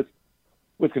interactions with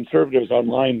conservatives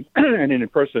online and in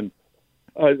person,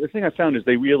 the thing I found is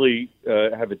they really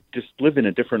just live in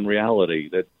a different reality.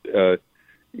 That I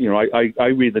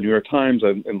read the New York Times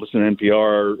and listen to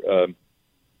NPR,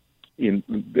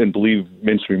 and believe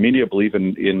mainstream media, believe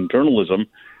in journalism,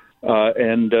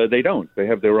 and they don't. They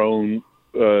have their own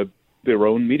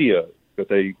media that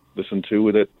they listen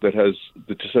to that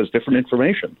just has different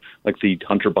information, like the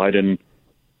Hunter Biden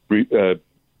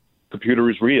computer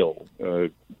is real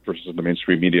versus the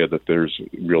mainstream media that there are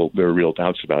real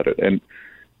doubts about it, and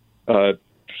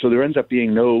so there ends up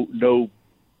being no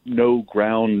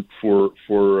ground for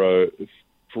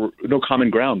no common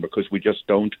ground, because we just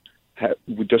don't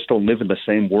live in the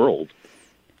same world.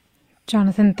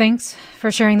 Jonathan, thanks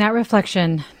for sharing that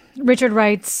reflection. Richard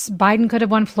writes, Biden could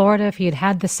have won Florida if he had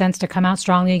had the sense to come out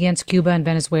strongly against Cuba and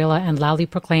Venezuela and loudly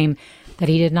proclaim that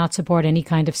he did not support any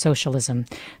kind of socialism.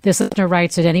 This listener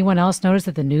writes, did anyone else notice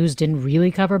that the news didn't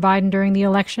really cover Biden during the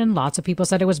election? Lots of people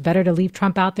said it was better to leave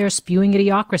Trump out there spewing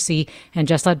idiocracy and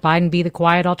just let Biden be the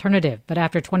quiet alternative. But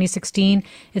after 2016,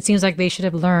 it seems like they should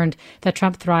have learned that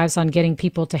Trump thrives on getting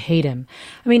people to hate him.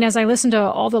 As I listen to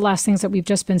all the last things that we've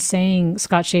just been saying,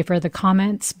 Scott Schaefer, the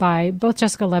comments by both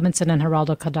Jessica Levinson and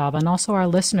Geraldo Cadaba, and also our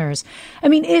listeners,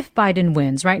 if Biden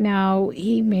wins, right now,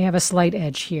 he may have a slight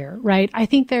edge here, right? I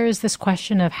think there is this question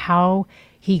of how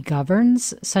he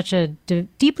governs such a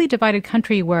deeply divided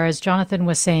country, where, as Jonathan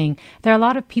was saying, there are a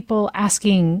lot of people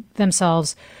asking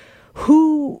themselves,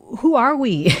 who are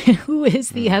we? Who is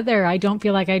the other? I don't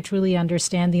feel like I truly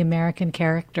understand the American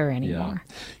character anymore.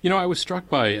 Yeah. I was struck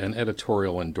by an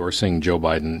editorial endorsing Joe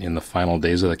Biden in the final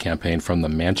days of the campaign from the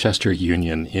Manchester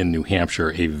Union in New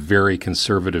Hampshire, a very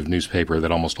conservative newspaper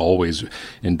that almost always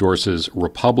endorses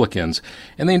Republicans.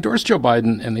 And they endorsed Joe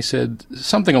Biden, and they said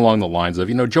something along the lines of,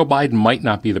 Joe Biden might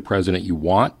not be the president you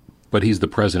want, but he's the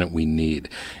president we need.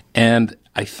 And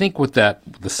I think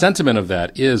the sentiment of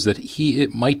that is that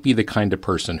it might be the kind of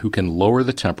person who can lower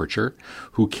the temperature,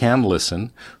 who can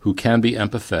listen, who can be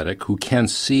empathetic, who can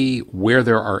see where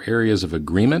there are areas of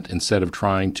agreement instead of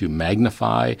trying to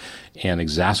magnify and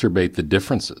exacerbate the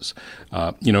differences.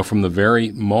 From the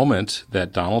very moment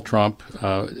that Donald Trump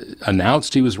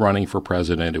announced he was running for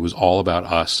president, it was all about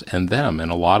us and them.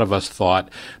 And a lot of us thought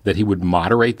that he would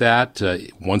moderate that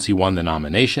once he won the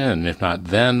nomination, and if not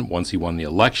then, once he won the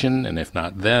election, and if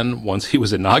not then, once he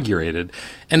was inaugurated.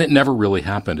 And it never really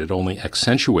happened. It only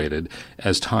accentuated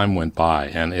as time went by.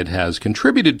 And it has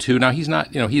contributed to, now he's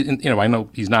not, I know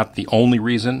he's not the only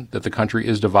reason that the country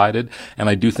is divided. And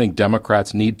I do think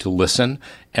Democrats need to listen,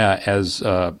 as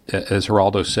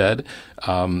Geraldo said.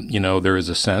 There is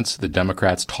a sense that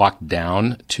Democrats talk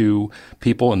down to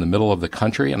people in the middle of the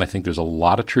country, and I think there's a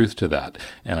lot of truth to that.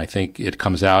 And I think it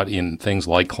comes out in things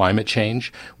like climate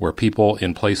change, where people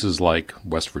in places like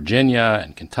West Virginia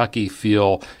and Kentucky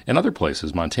feel, and other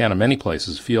places, Montana, many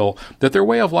places, feel that their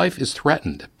way of life is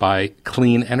threatened by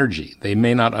clean energy. They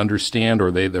may not understand,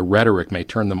 or the rhetoric may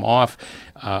turn them off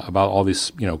about all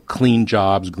these, clean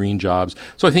jobs, green jobs.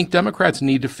 So I think Democrats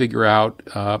need to figure out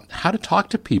how to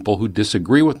talk to people who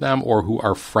disagree with them or who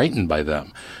are frightened by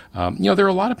them. There are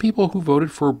a lot of people who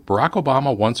voted for Barack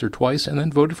Obama once or twice and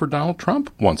then voted for Donald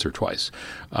Trump once or twice.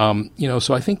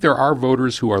 So I think there are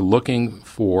voters who are looking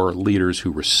for leaders who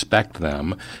respect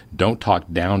them, don't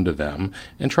talk down to them,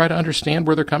 and try to understand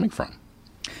where they're coming from.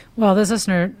 Well, this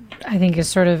listener, I think, is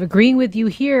sort of agreeing with you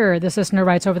here. This listener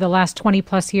writes, over the last 20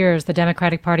 plus years, the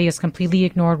Democratic Party has completely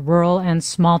ignored rural and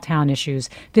small town issues.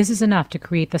 This is enough to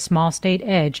create the small state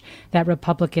edge that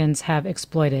Republicans have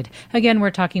exploited. Again,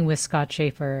 we're talking with Scott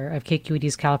Schaefer of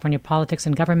KQED's California Politics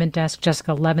and Government Desk,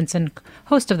 Jessica Levinson,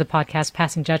 host of the podcast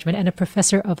Passing Judgment and a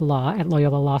professor of law at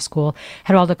Loyola Law School,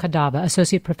 Geraldo Cadaba,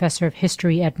 associate professor of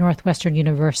history at Northwestern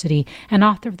University and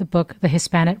author of the book The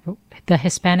Hispanic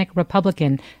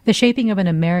Republican, The Shaping of an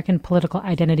American Political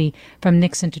Identity from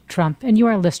Nixon to Trump. And you,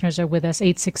 our listeners, are with us,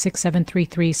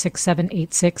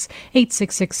 866-733-6786,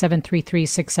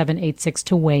 866-733-6786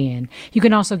 to weigh in. You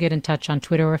can also get in touch on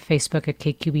Twitter or Facebook at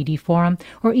KQED Forum,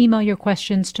 or email your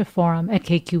questions to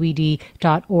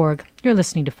forum@kqed.org. You're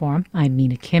listening to Forum. I'm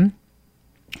Mina Kim.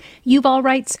 Yuval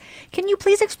writes, can you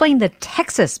please explain the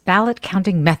Texas ballot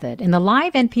counting method? In the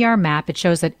live NPR map, it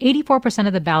shows that 84%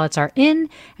 of the ballots are in,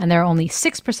 and there are only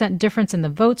 6% difference in the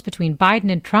votes between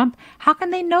Biden and Trump. How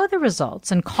can they know the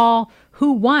results and call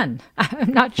who won?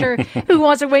 I'm not sure who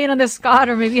wants to weigh in on this, Scott,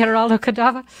 or maybe Geraldo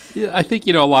Cadaba. Yeah, I think,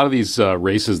 a lot of these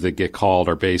races that get called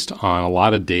are based on a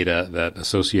lot of data that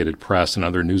Associated Press and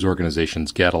other news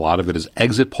organizations get. A lot of it is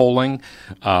exit polling,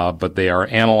 but they are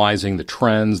analyzing the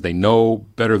trends. They know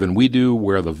better than we do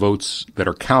where the votes that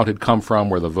are counted come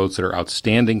from, where the votes that are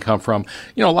outstanding come from.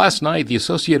 Last night, the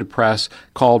Associated Press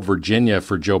called Virginia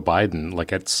for Joe Biden,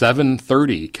 like at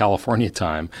 7:30 California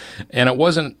time, and it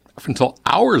wasn't until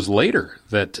hours later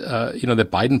that that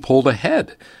Biden pulled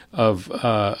ahead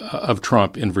of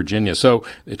Trump in Virginia. So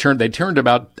they turned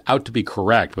out to be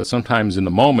correct, but sometimes in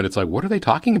the moment it's like, what are they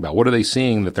talking about? What are they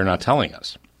seeing that they're not telling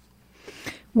us?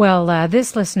 Well,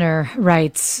 this listener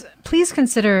writes, please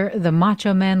consider the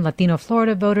macho men, Latino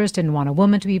Florida voters didn't want a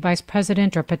woman to be vice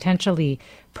president or potentially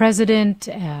president.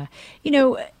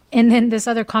 And then this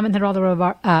other comment that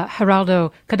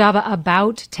Geraldo Cadaba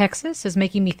about Texas is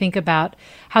making me think about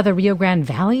how the Rio Grande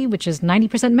Valley, which is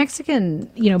 90% Mexican,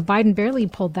 Biden barely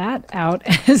pulled that out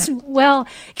as well.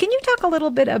 Can you talk a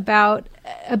little bit about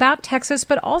Texas,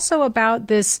 but also about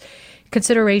this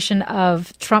consideration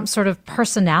of Trump's sort of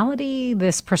personality,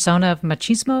 this persona of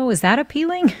machismo? Is that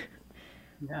appealing?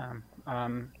 Yeah.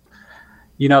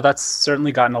 That's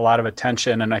certainly gotten a lot of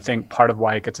attention, and I think part of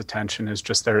why it gets attention is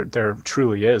just there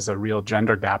truly is a real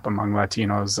gender gap among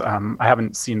Latinos. I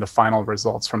haven't seen the final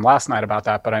results from last night about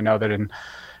that, but I know that in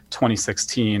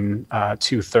 2016,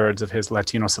 2/3 of his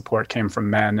Latino support came from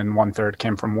men and 1/3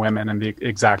 came from women, and the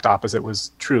exact opposite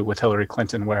was true with Hillary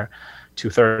Clinton, where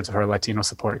 2/3 of her Latino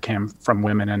support came from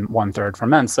women and 1/3 from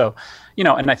men. So,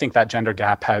 and I think that gender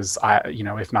gap has,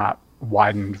 if not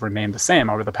widened, remained the same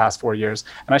over the past 4 years.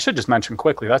 And I should just mention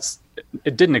quickly,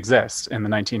 it didn't exist in the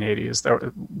 1980s.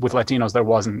 With Latinos, there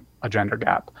wasn't a gender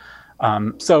gap.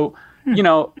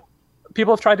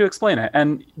 people have tried to explain it.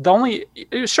 And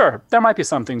sure, there might be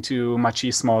something to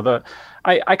machismo.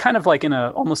 I kind of like in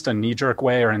almost a knee-jerk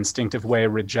way or instinctive way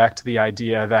reject the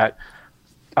idea that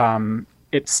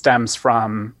it stems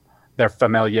from their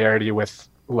familiarity with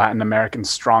Latin American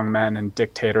strongmen and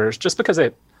dictators, just because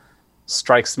it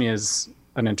strikes me as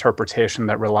an interpretation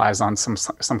that relies on some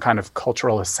kind of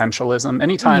cultural essentialism.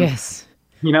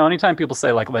 Anytime people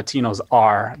say like Latinos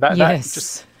are, that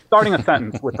just starting a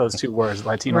sentence with those two words,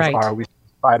 Latinos are, we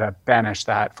try to banish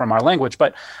that from our language.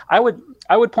 But I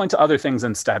would point to other things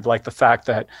instead, like the fact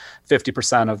that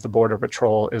 50% of the Border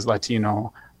Patrol is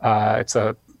Latino. It's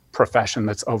a profession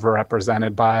that's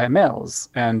overrepresented by males,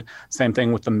 and same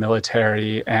thing with the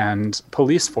military and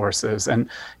police forces. And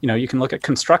you can look at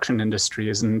construction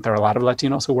industries, and there are a lot of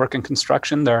Latinos who work in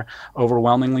construction. They're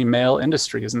overwhelmingly male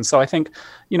industries. And so I think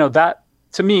that,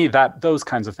 to me, that those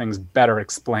kinds of things better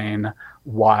explain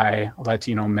why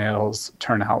Latino males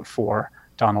turn out for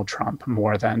Donald Trump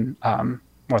more than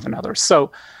others.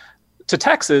 So to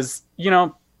Texas,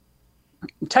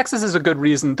 Texas is a good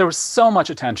reason. There was so much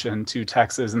attention to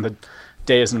Texas in the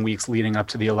days and weeks leading up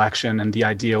to the election, and the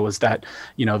idea was that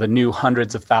the new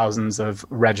hundreds of thousands of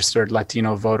registered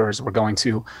Latino voters were going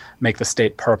to make the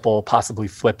state purple, possibly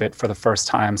flip it for the first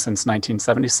time since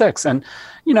 1976. And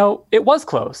it was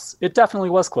close. It definitely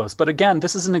was close. But again,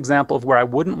 this is an example of where I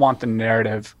wouldn't want the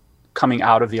narrative coming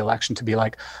out of the election to be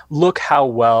like, look how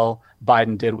well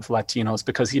Biden did with Latinos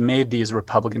because he made these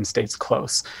Republican states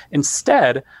close.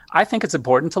 Instead, I think it's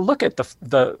important to look at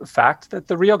the fact that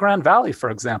the Rio Grande Valley, for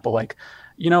example,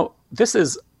 this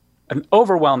is an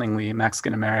overwhelmingly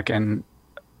Mexican-American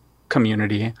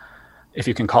community, if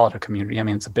you can call it a community. I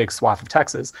mean, it's a big swath of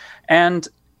Texas. And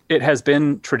it has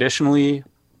been traditionally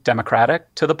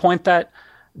Democratic to the point that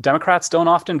Democrats don't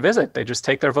often visit. They just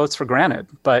take their votes for granted.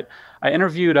 But I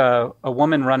interviewed a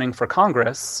woman running for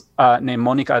Congress named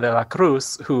Monica de la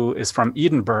Cruz, who is from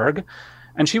Edinburgh.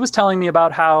 And she was telling me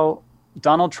about how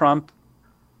Donald Trump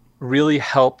really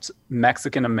helped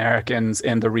Mexican Americans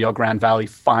in the Rio Grande Valley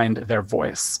find their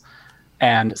voice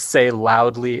and say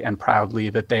loudly and proudly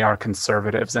that they are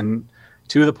conservatives, and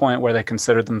to the point where they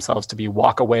considered themselves to be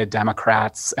walk-away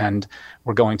Democrats and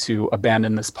were going to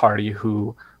abandon this party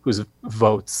whose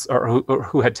votes or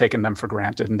who had taken them for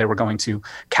granted, and they were going to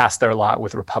cast their lot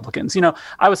with Republicans.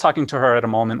 I was talking to her at a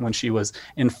moment when she was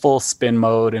in full spin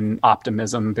mode and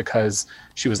optimism because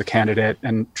she was a candidate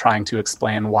and trying to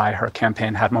explain why her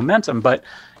campaign had momentum. But,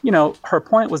 her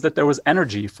point was that there was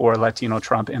energy for Latino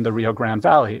Trump in the Rio Grande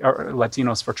Valley, or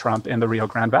Latinos for Trump in the Rio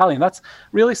Grande Valley. And that's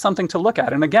really something to look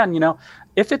at. And again,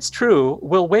 if it's true,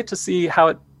 we'll wait to see how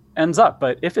it ends up.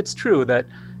 But if it's true that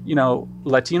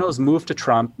Latinos move to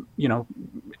Trump,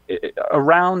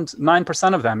 around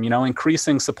 9% of them,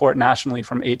 increasing support nationally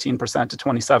from 18% to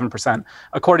 27%,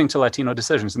 according to Latino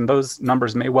decisions. And those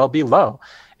numbers may well be low.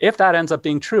 If that ends up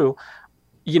being true,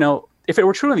 if it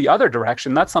were true in the other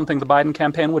direction, that's something the Biden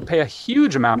campaign would pay a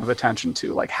huge amount of attention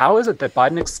to. Like, how is it that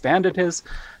Biden expanded his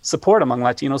support among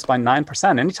Latinos by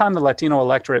 9%? Anytime the Latino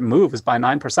electorate moves by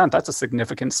 9%, that's a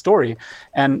significant story.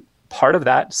 And part of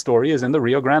that story is in the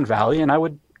Rio Grande Valley. And I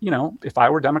would, if I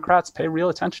were Democrats, pay real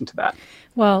attention to that.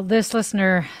 Well, this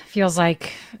listener feels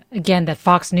like, again, that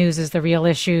Fox News is the real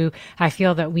issue. I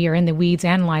feel that we are in the weeds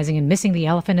analyzing and missing the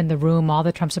elephant in the room. All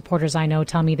the Trump supporters I know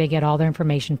tell me they get all their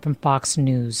information from Fox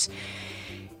News.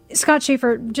 Scott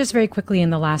Shafer, just very quickly in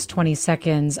the last 20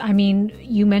 seconds, I mean,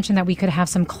 you mentioned that we could have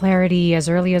some clarity as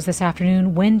early as this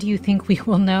afternoon. When do you think we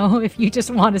will know? If you just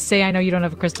want to say, I know you don't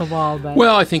have a crystal ball, but...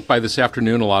 Well, I think by this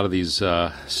afternoon, a lot of these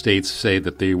states say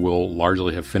that they will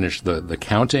largely have finished the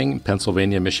counting.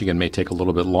 Pennsylvania, Michigan may take a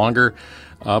little bit longer.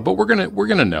 But we're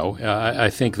gonna know. I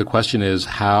think the question is,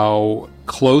 how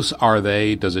close are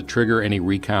they? Does it trigger any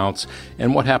recounts?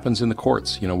 And what happens in the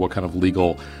courts? What kind of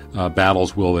legal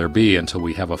battles will there be until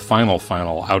we have a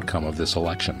final outcome of this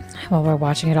election? Well, we're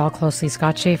watching it all closely.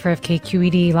 Scott Shafer of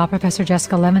KQED, Law Professor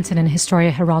Jessica Levinson, and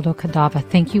Historia Geraldo Cadava,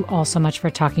 thank you all so much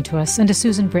for talking to us, and to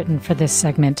Susan Britton for this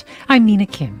segment. I'm Mina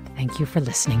Kim. Thank you for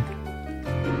listening.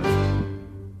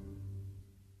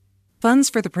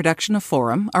 Funds for the production of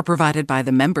Forum are provided by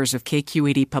the members of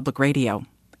KQED Public Radio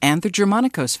and the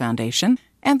Germanicos Foundation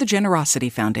and the Generosity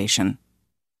Foundation.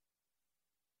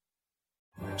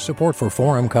 Support for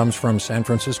Forum comes from San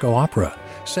Francisco Opera.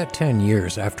 Set 10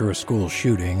 years after a school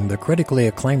shooting, the critically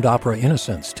acclaimed opera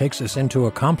Innocence takes us into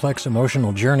a complex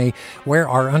emotional journey where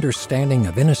our understanding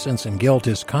of innocence and guilt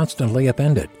is constantly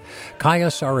upended. Kaya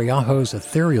Sariaho's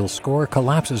ethereal score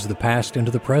collapses the past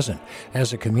into the present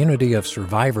as a community of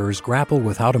survivors grapple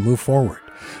with how to move forward.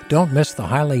 Don't miss the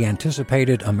highly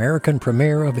anticipated American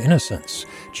premiere of Innocence,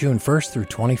 June 1st through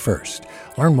 21st.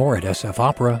 Learn more at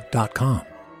sfopera.com.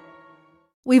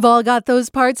 We've all got those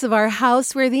parts of our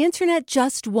house where the internet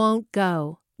just won't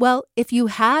go. Well, if you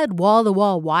had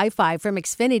wall-to-wall Wi-Fi from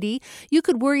Xfinity, you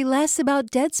could worry less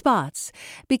about dead spots.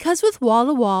 Because with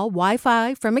wall-to-wall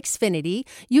Wi-Fi from Xfinity,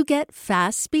 you get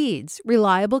fast speeds,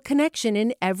 reliable connection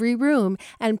in every room,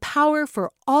 and power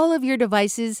for all of your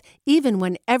devices, even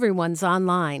when everyone's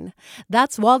online.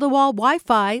 That's wall-to-wall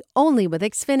Wi-Fi only with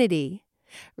Xfinity.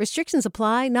 Restrictions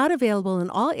apply, not available in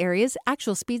all areas.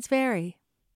 Actual speeds vary.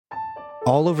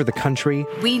 All over the country,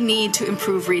 we need to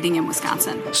improve reading in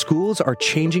Wisconsin. Schools are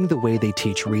changing the way they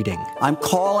teach reading. I'm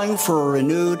calling for a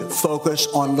renewed focus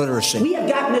on literacy. We have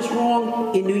gotten this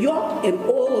wrong in New York and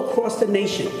all across the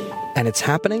nation. And it's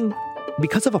happening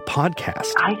because of a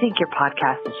podcast. I think your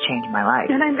podcast has changed my life.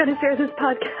 And I'm going to share this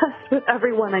podcast with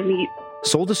everyone I meet.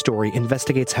 Sold a Story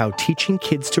investigates how teaching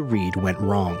kids to read went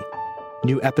wrong.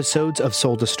 New episodes of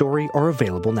Sold a Story are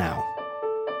available now.